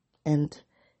 And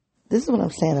this is what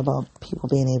I'm saying about people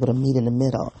being able to meet in the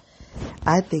middle.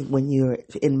 I think when you're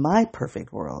in my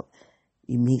perfect world,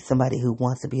 you meet somebody who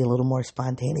wants to be a little more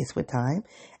spontaneous with time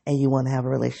and you want to have a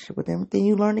relationship with them, then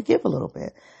you learn to give a little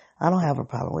bit. I don't have a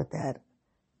problem with that.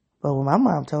 But what my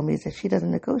mom told me is that she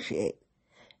doesn't negotiate.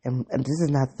 And this is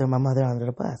not to throw my mother under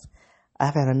the bus.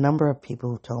 I've had a number of people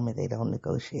who told me they don't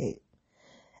negotiate.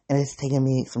 And it's taken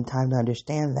me some time to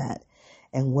understand that.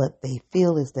 And what they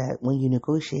feel is that when you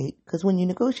negotiate, because when you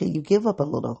negotiate, you give up a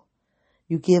little.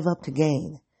 You give up to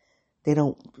gain.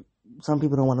 Some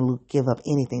people don't want to give up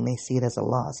anything. They see it as a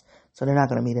loss. So they're not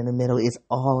going to meet in the middle. It's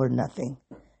all or nothing.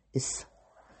 It's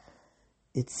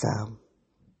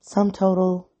sum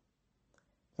total,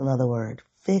 another word,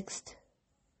 fixed,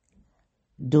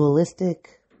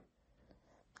 dualistic.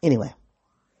 Anyway,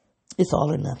 it's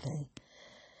all or nothing.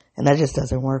 And that just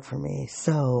doesn't work for me.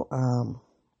 So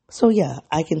yeah,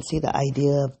 I can see the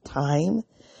idea of time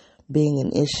being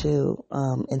an issue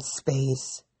in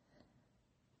space.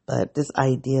 But this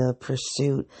idea of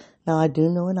pursuit. Now, I do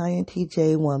know an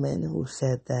INTJ woman who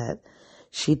said that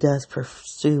she does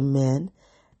pursue men.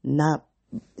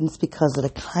 It's because of the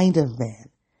kind of man.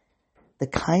 The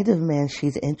kind of man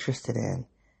she's interested in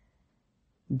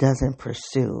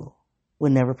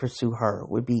would never pursue her,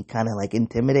 would be kind of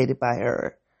intimidated by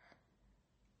her.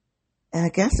 And I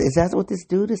guess, is that what this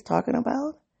dude is talking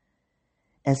about?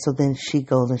 And so then she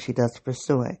goes and she does the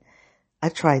pursuing. I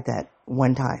tried that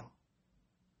one time.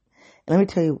 And let me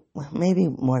tell you, maybe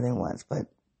more than once, but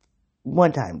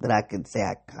one time that I could say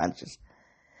I conscious.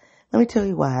 Let me tell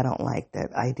you why I don't like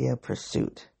that idea of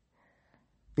pursuit.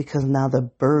 Because now the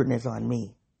burden is on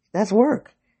me. That's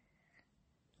work.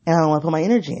 And I don't want to put my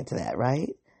energy into that, right?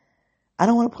 I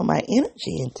don't want to put my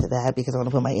energy into that because I want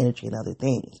to put my energy in other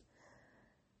things.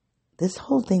 This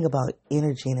whole thing about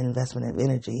energy and investment of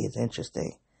energy is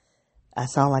interesting. I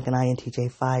sound like an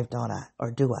INTJ 5, don't I?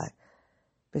 Or do I?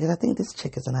 Because I think this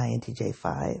chick is an INTJ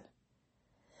 5.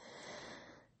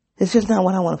 It's just not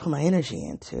what I want to put my energy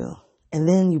into. And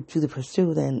then you do the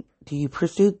pursuit, then do you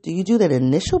do that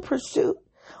initial pursuit?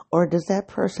 Or does that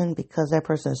person, because that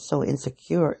person is so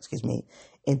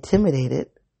intimidated,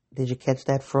 did you catch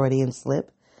that Freudian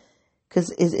slip?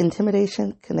 Because is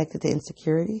intimidation connected to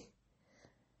insecurity?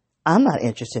 I'm not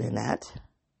interested in that.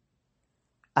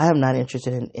 I am not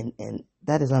interested in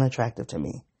that is unattractive to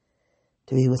me.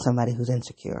 To be with somebody who's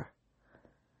insecure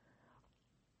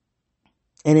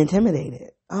and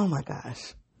intimidated. Oh my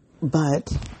gosh.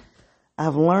 But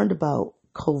I've learned about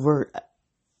covert.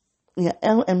 Yeah.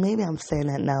 And maybe I'm saying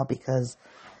that now because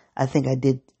I think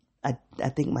I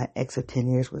think my ex of 10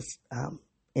 years was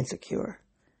insecure.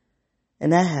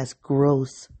 And that has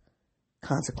gross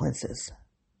consequences.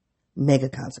 Mega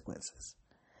consequences.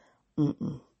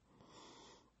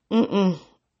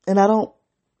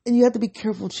 And you have to be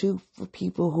careful, too, for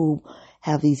people who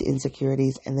have these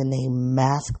insecurities and then they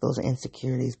mask those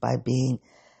insecurities by being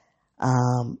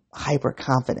hyper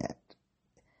confident,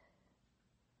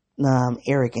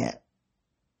 arrogant.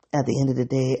 At the end of the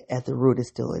day, at the root is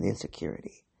still an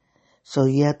insecurity. So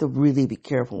you have to really be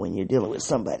careful when you're dealing with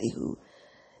somebody who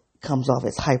comes off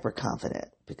as hyper confident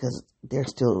because they're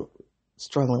still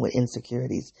struggling with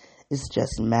insecurities. It's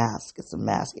just mask. It's a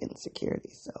mask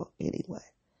insecurity. So anyway.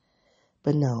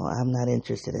 But no, I'm not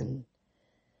interested in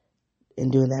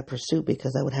doing that pursuit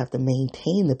because I would have to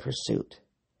maintain the pursuit.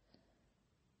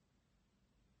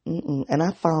 And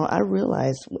I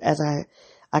realized as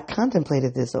I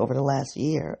contemplated this over the last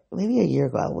year, maybe a year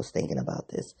ago, I was thinking about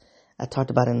this. I talked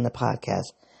about it in the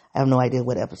podcast. I have no idea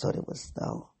what episode it was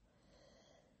though.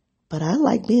 But I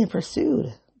like being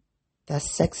pursued.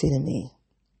 That's sexy to me.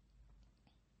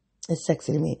 It's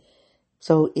sexy to me.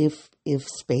 So if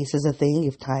space is a thing,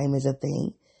 if time is a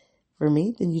thing for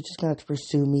me, then you just got to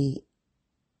pursue me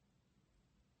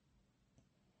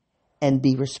and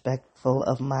be respectful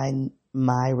of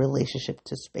my relationship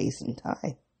to space and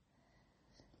time.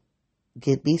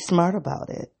 Be smart about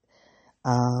it.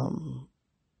 I'm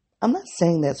not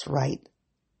saying that's right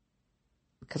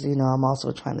because, I'm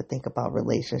also trying to think about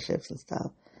relationships and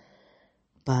stuff.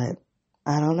 But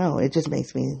I don't know. It just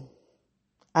makes me,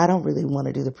 I don't really want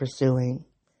to do the pursuing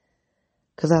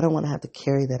because I don't want to have to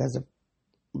carry that as a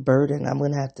burden. I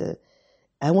wouldn't have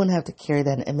to carry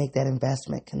that and make that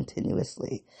investment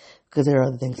continuously because there are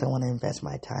other things I want to invest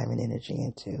my time and energy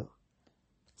into.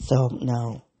 So,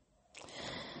 no.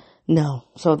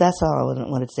 So that's all I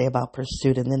wanted to say about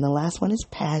pursuit. And then the last one is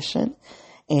passion.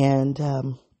 And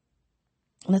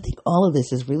I think all of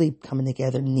this is really coming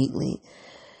together neatly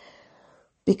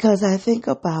because I think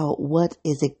about what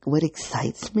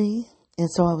excites me. And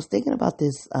so I was thinking about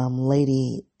this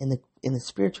lady in the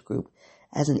spiritual group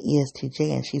as an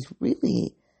ESTJ, and she's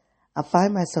really, I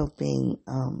find myself being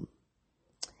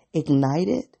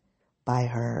ignited by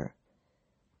her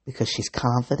because she's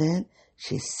confident,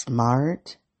 she's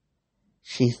smart,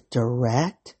 she's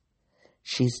direct,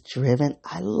 she's driven.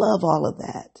 I love all of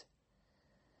that.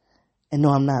 And no,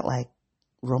 I'm not like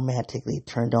romantically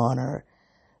turned on or,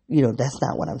 that's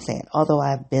not what I'm saying. Although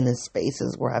I've been in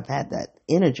spaces where I've had that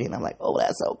energy and I'm like, oh,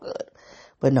 that's so good.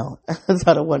 But no, so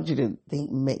I don't want you to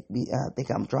make me think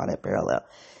I'm drawing that parallel.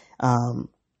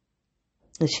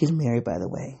 She's married, by the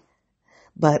way.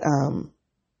 But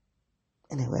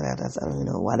anyway, I don't even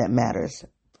know why that matters.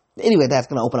 Anyway, that's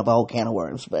going to open up a whole can of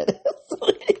worms. But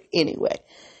anyway,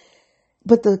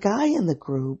 but the guy in the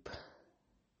group,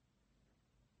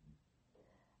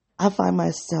 I find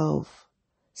myself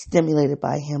stimulated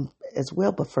by him as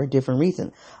well, but for a different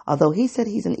reason. Although he said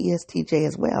he's an ESTJ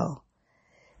as well,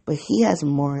 but he has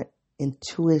more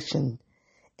intuition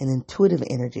and intuitive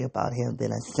energy about him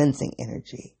than a sensing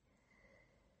energy.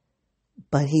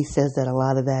 But he says that a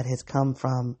lot of that has come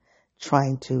from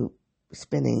trying to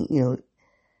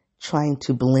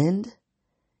blend.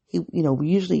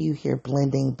 Usually you hear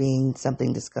blending being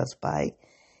something discussed by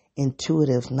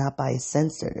intuitives, not by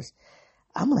sensors.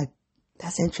 I'm like,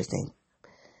 that's interesting.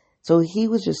 So he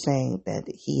was just saying that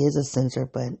he is a sensor,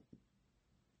 but,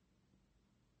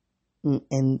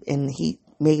 and he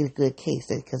made a good case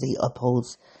because he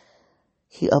upholds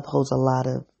a lot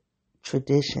of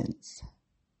traditions.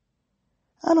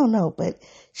 I don't know, but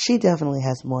she definitely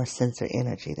has more sensor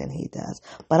energy than he does.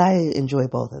 But I enjoy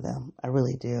both of them. I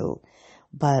really do.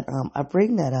 But I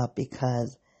bring that up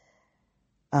because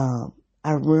I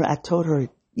told her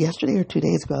yesterday or 2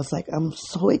 days ago, I was like, I'm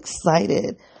so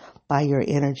excited by your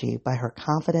energy, by her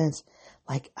confidence.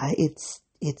 Like it's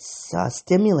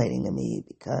stimulating to me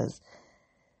because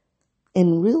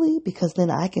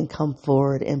then I can come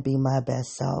forward and be my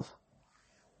best self.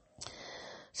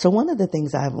 So one of the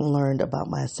things I've learned about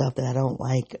myself that I don't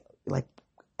like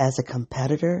as a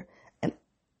competitor,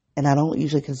 and I don't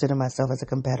usually consider myself as a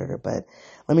competitor, but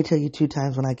let me tell you 2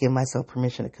 times when I give myself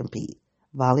permission to compete: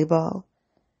 volleyball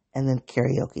and then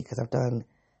karaoke, because I've done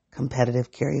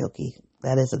competitive karaoke.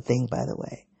 That is a thing, by the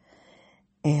way.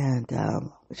 And,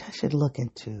 which I should look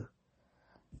into.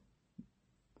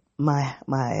 My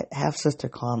half-sister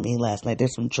called me last night.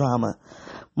 There's some drama.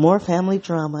 More family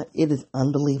drama. It is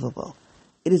unbelievable.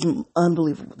 It is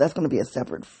unbelievable. That's going to be a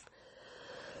separate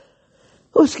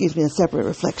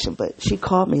reflection. But she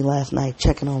called me last night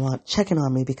checking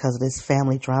on me because of this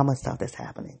family drama stuff that's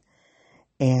happening.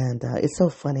 And it's so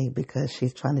funny because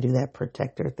she's trying to do that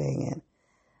protector thing. And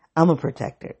I'm a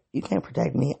protector. You can't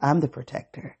protect me. I'm the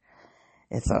protector.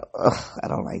 And so, I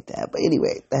don't like that. But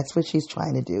anyway, that's what she's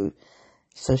trying to do.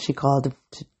 So she called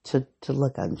to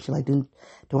look at me. She's like, do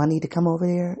I need to come over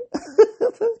there?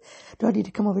 Do I need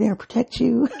to come over there and protect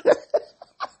you?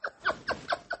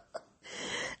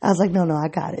 I was like, no, I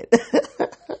got it.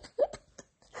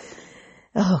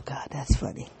 Oh, God, that's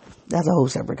funny. That's a whole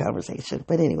separate conversation.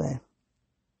 But anyway.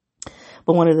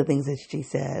 But one of the things that she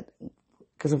said,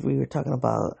 because we were talking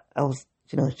about,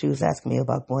 she was asking me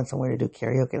about going somewhere to do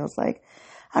karaoke. And I was like,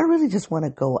 I really just want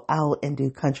to go out and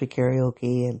do country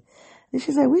karaoke. And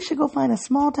she said, we should go find a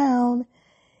small town,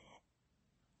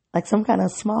 like some kind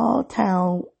of small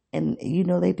town. And,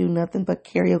 they do nothing but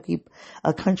karaoke,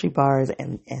 country bars.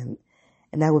 And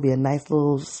that would be a nice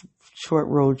little short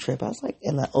road trip. I was like,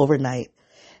 and overnight.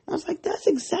 I was like, that's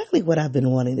exactly what I've been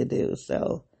wanting to do.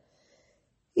 So,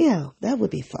 yeah, that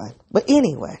would be fun. But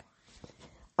anyway,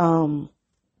 so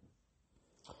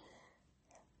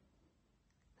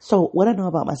what I know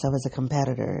about myself as a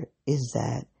competitor is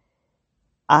that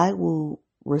I will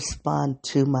respond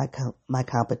to my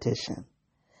competition.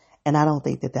 And I don't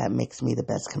think that makes me the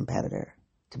best competitor,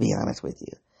 to be honest with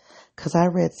you. Because I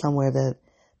read somewhere that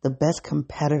the best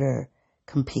competitor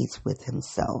competes with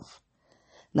himself.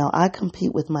 Now, I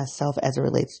compete with myself as it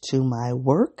relates to my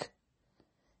work.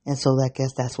 And so I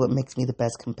guess that's what makes me the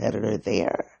best competitor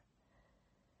there.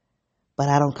 But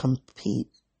I don't compete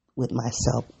with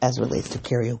myself as it relates to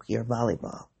karaoke or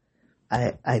volleyball.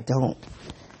 I don't.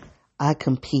 I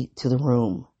compete to the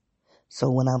room. So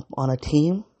when I'm on a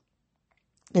team,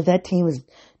 if that team is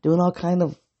doing all kind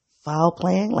of foul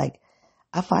playing, like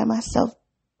I find myself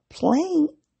playing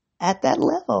at that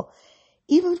level,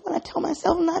 even when I tell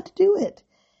myself not to do it.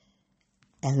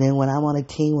 And then when I'm on a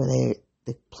team where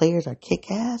the players are kick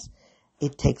ass,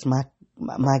 it takes my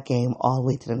game all the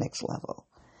way to the next level.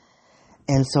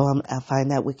 And so I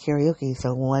find that with karaoke.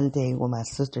 So one day when my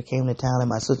sister came to town, and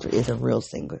my sister is a real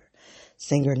singer,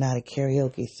 not a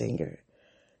karaoke singer.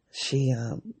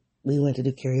 We went to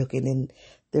do karaoke, and then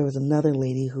there was another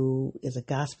lady who is a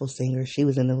gospel singer. She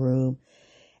was in the room,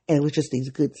 and it was just these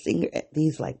good singers,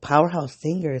 these like powerhouse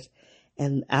singers.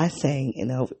 And I sang,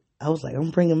 I was like,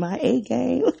 I'm bringing my A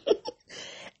game.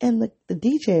 And the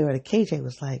DJ or the KJ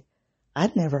was like,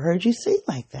 I'd never heard you sing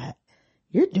like that.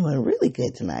 You're doing really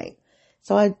good tonight.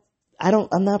 So I'm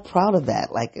not proud of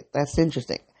that. Like, that's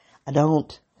interesting. I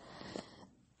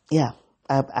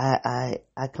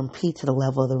compete to the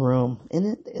level of the room,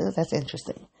 and that's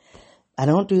interesting. I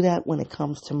don't do that when it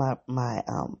comes to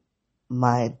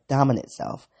my dominant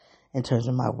self in terms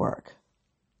of my work.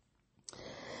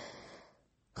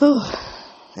 Whew.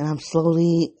 And I'm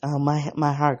slowly,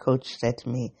 my heart coach said to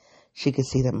me, she could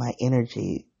see that my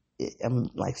energy, I'm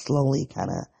like slowly kind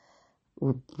of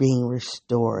being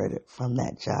restored from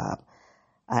that job.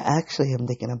 I actually am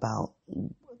thinking about,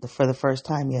 for the first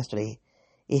time yesterday,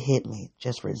 it hit me,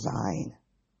 just resign.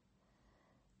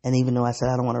 And even though I said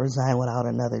I don't want to resign without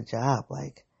another job,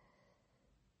 like,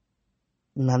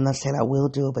 I'm not saying I will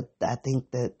do it, but I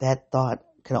think that thought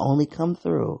can only come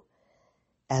through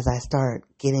as I start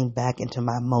getting back into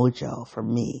my mojo for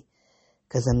me.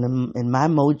 Because in my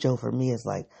mojo for me is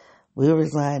like, we'll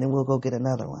resign and we'll go get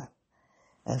another one.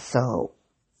 And so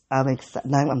I'm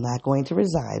not going to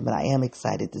resign, but I am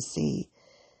excited to see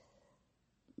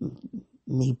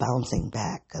me bouncing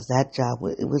back. Because that job,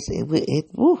 it was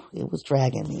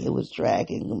dragging me. It was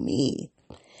dragging me.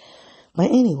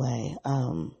 But anyway,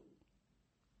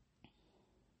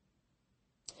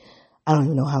 I don't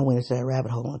even know how I went into that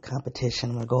rabbit hole on competition.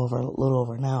 I'm going to go over a little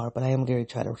over an hour, but I am going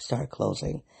to try to start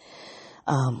closing.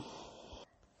 I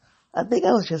think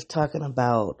I was just talking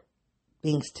about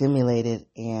being stimulated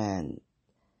and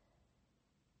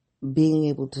being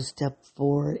able to step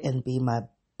forward and be my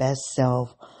best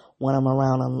self when I'm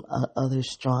around other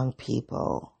strong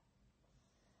people.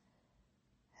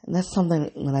 And that's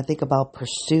something when I think about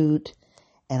pursuit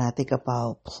and I think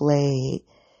about play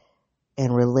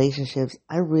and relationships,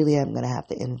 I really am going to have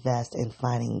to invest in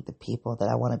finding the people that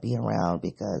I want to be around,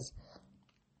 because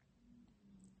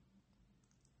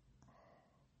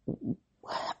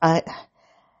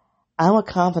I'm a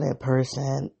confident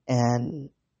person,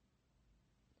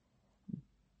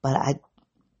 but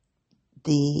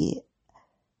the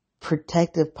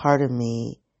protective part of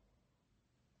me,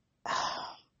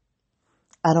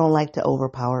 I don't like to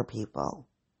overpower people.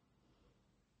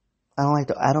 I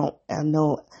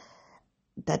know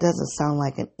that doesn't sound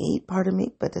like an 8 part of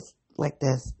me, but it's like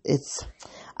this.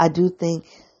 I think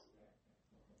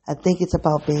it's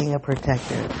about being a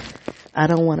protector. I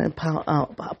don't want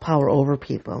to power over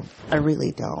people. I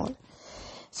really don't.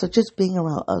 So just being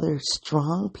around other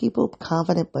strong people,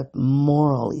 confident but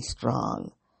morally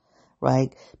strong,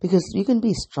 right? Because you can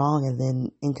be strong and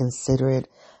then inconsiderate.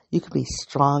 You can be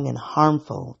strong and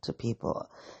harmful to people.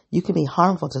 You can be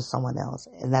harmful to someone else,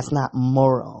 and that's not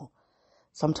moral.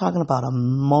 So I'm talking about a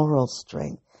moral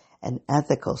strength, an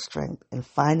ethical strength, and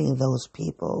finding those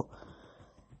people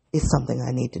is something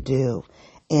I need to do.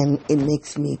 And it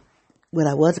makes me, what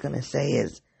I was going to say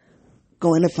is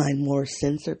going to find more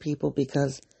censor people,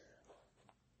 because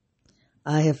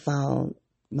I have found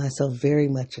myself very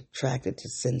much attracted to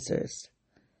censors.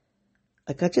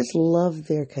 Like, I just love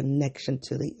their connection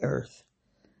to the earth,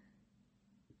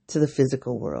 to the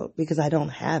physical world, because I don't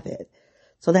have it.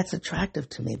 So that's attractive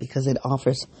to me because it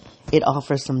offers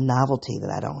some novelty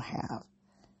that I don't have.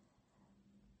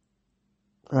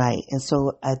 Right. And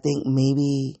so I think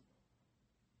maybe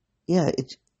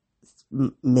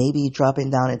dropping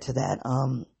down into that,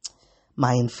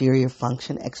 my inferior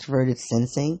function, extroverted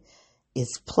sensing,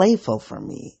 is playful for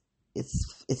me.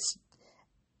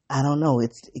 I don't know.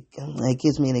 It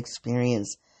gives me an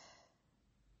experience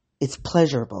it's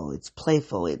pleasurable, it's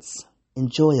playful, it's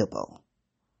enjoyable.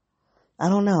 I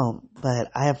don't know, but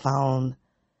I have found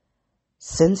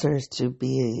sensors to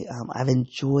be, I've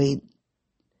enjoyed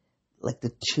like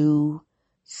the two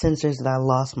sensors that I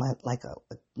lost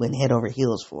went head over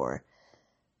heels for.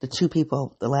 The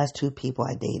last two people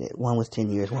I dated, one was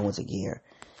 10 years, one was a year.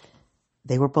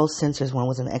 They were both censors. One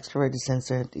was an extroverted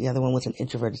censor. The other one was an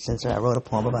introverted censor. I wrote a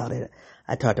poem about it.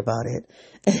 I talked about it.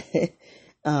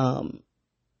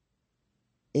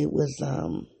 It was,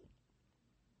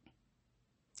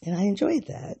 and I enjoyed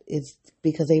that. It's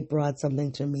because they brought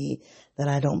something to me that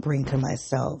I don't bring to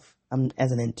myself.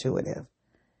 As an intuitive.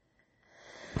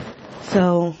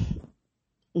 So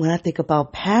when I think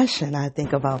about passion as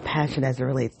it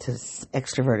relates to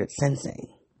extroverted sensing.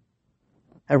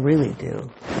 I really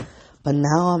do. But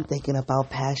now I'm thinking about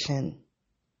passion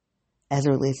as it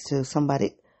relates to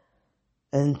somebody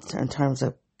in terms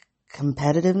of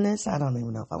competitiveness. I don't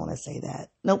even know if I want to say that.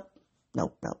 Nope.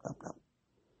 Nope.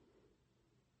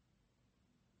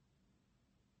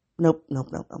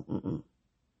 Mm-mm.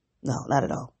 No, not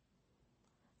at all.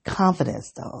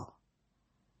 Confidence, though.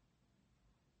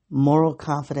 Moral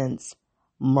confidence,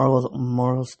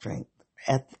 moral strength,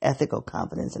 ethical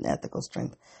confidence and ethical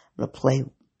strength. I'm going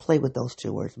to play with those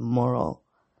two words, moral.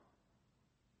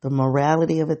 The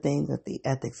morality of a thing, or the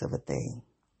ethics of a thing.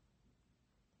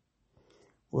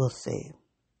 We'll see.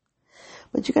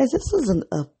 But you guys, this was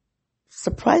a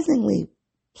surprisingly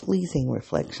pleasing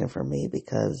reflection for me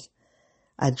because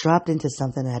I dropped into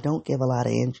something that I don't give a lot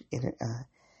of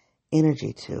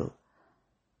energy to.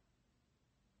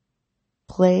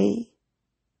 Play,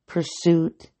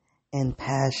 pursuit, and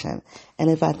passion. And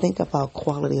if I think about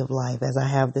quality of life as I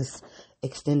have this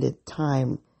extended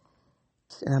time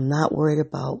and I'm not worried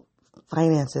about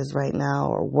finances right now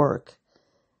or work,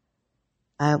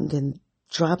 I can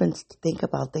drop and think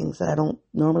about things that I don't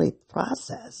normally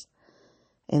process.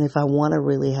 And if I want to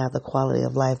really have the quality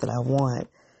of life that I want,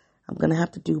 I'm going to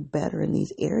have to do better in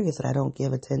these areas that I don't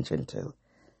give attention to.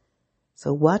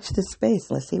 So watch this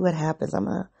space. Let's see what happens. I'm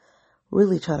going to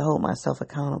really try to hold myself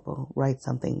accountable, write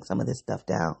some of this stuff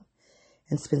down,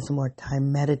 and spend some more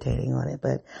time meditating on it.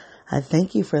 But I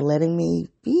thank you for letting me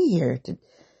be here.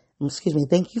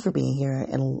 Thank you for being here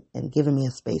and giving me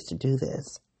a space to do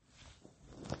this.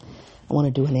 I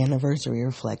want to do an anniversary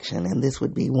reflection, and this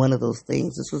would be one of those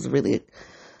things. This was really,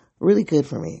 really good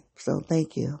for me. So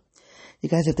thank you. You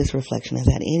guys, if this reflection has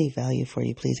had any value for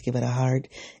you, please give it a heart.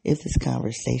 If this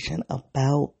conversation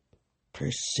about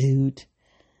pursuit,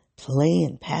 play,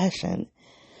 and passion,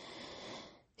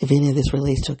 if any of this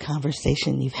relates to a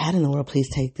conversation you've had in the world, please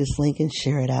take this link and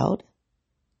share it out.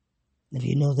 If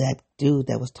you know that dude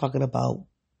that was talking about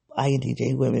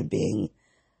INTJ women being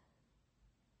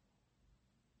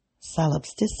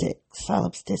solipsistic,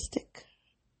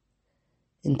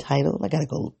 entitled, I gotta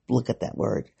go look at that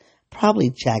word.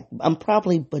 I'm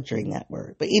probably butchering that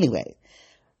word. But anyway,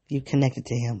 if you connected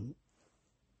to him,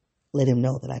 let him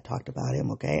know that I talked about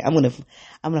him, okay? I'm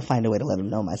gonna find a way to let him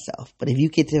know myself. But if you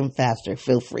get to him faster,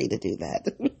 feel free to do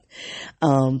that.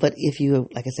 But if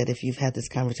you've had this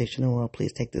conversation in the world,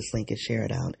 please take this link and share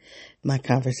it out. My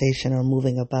conversation or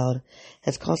moving about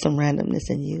has caused some randomness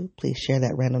in you. Please share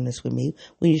that randomness with me.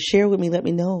 When you share with me, let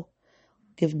me know.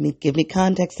 Give me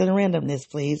context to the randomness,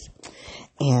 please.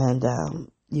 And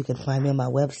you can find me on my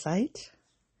website,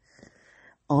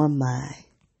 on my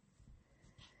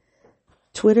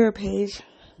Twitter page,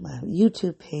 my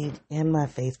YouTube page, and my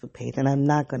Facebook page. And I'm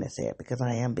not going to say it because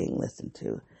I am being listened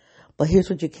to. But here's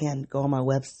what you can go on my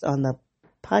on the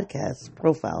podcast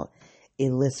profile.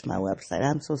 It lists my website.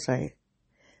 I'm so sorry.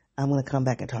 I'm going to come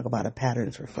back and talk about a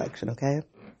patterns reflection, okay?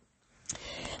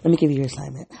 Let me give you your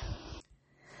assignment.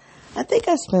 I think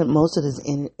I spent most of this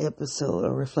episode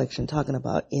or reflection talking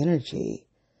about energy.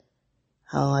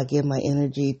 How I give my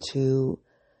energy to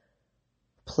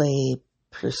play,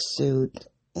 pursuit,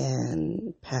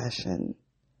 and passion.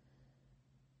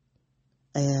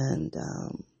 And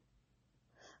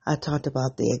I talked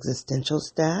about the existential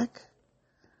stack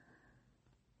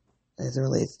as it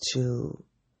relates to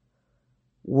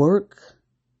work,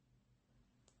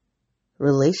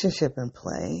 relationship, and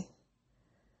play.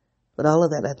 But all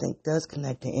of that, I think, does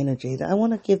connect to energy. I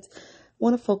want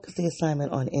to focus the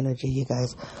assignment on energy, you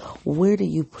guys. Where do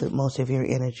you put most of your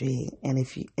energy? And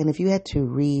if you had to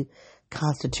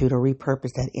reconstitute or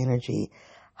repurpose that energy,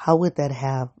 how would that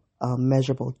have a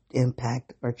measurable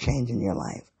impact or change in your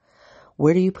life?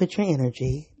 Where do you put your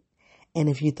energy? And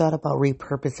if you thought about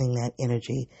repurposing that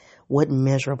energy, what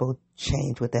measurable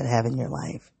change would that have in your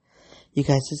life? You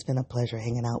guys, it's been a pleasure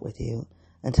hanging out with you.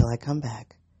 Until I come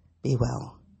back, be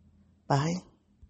well. Bye.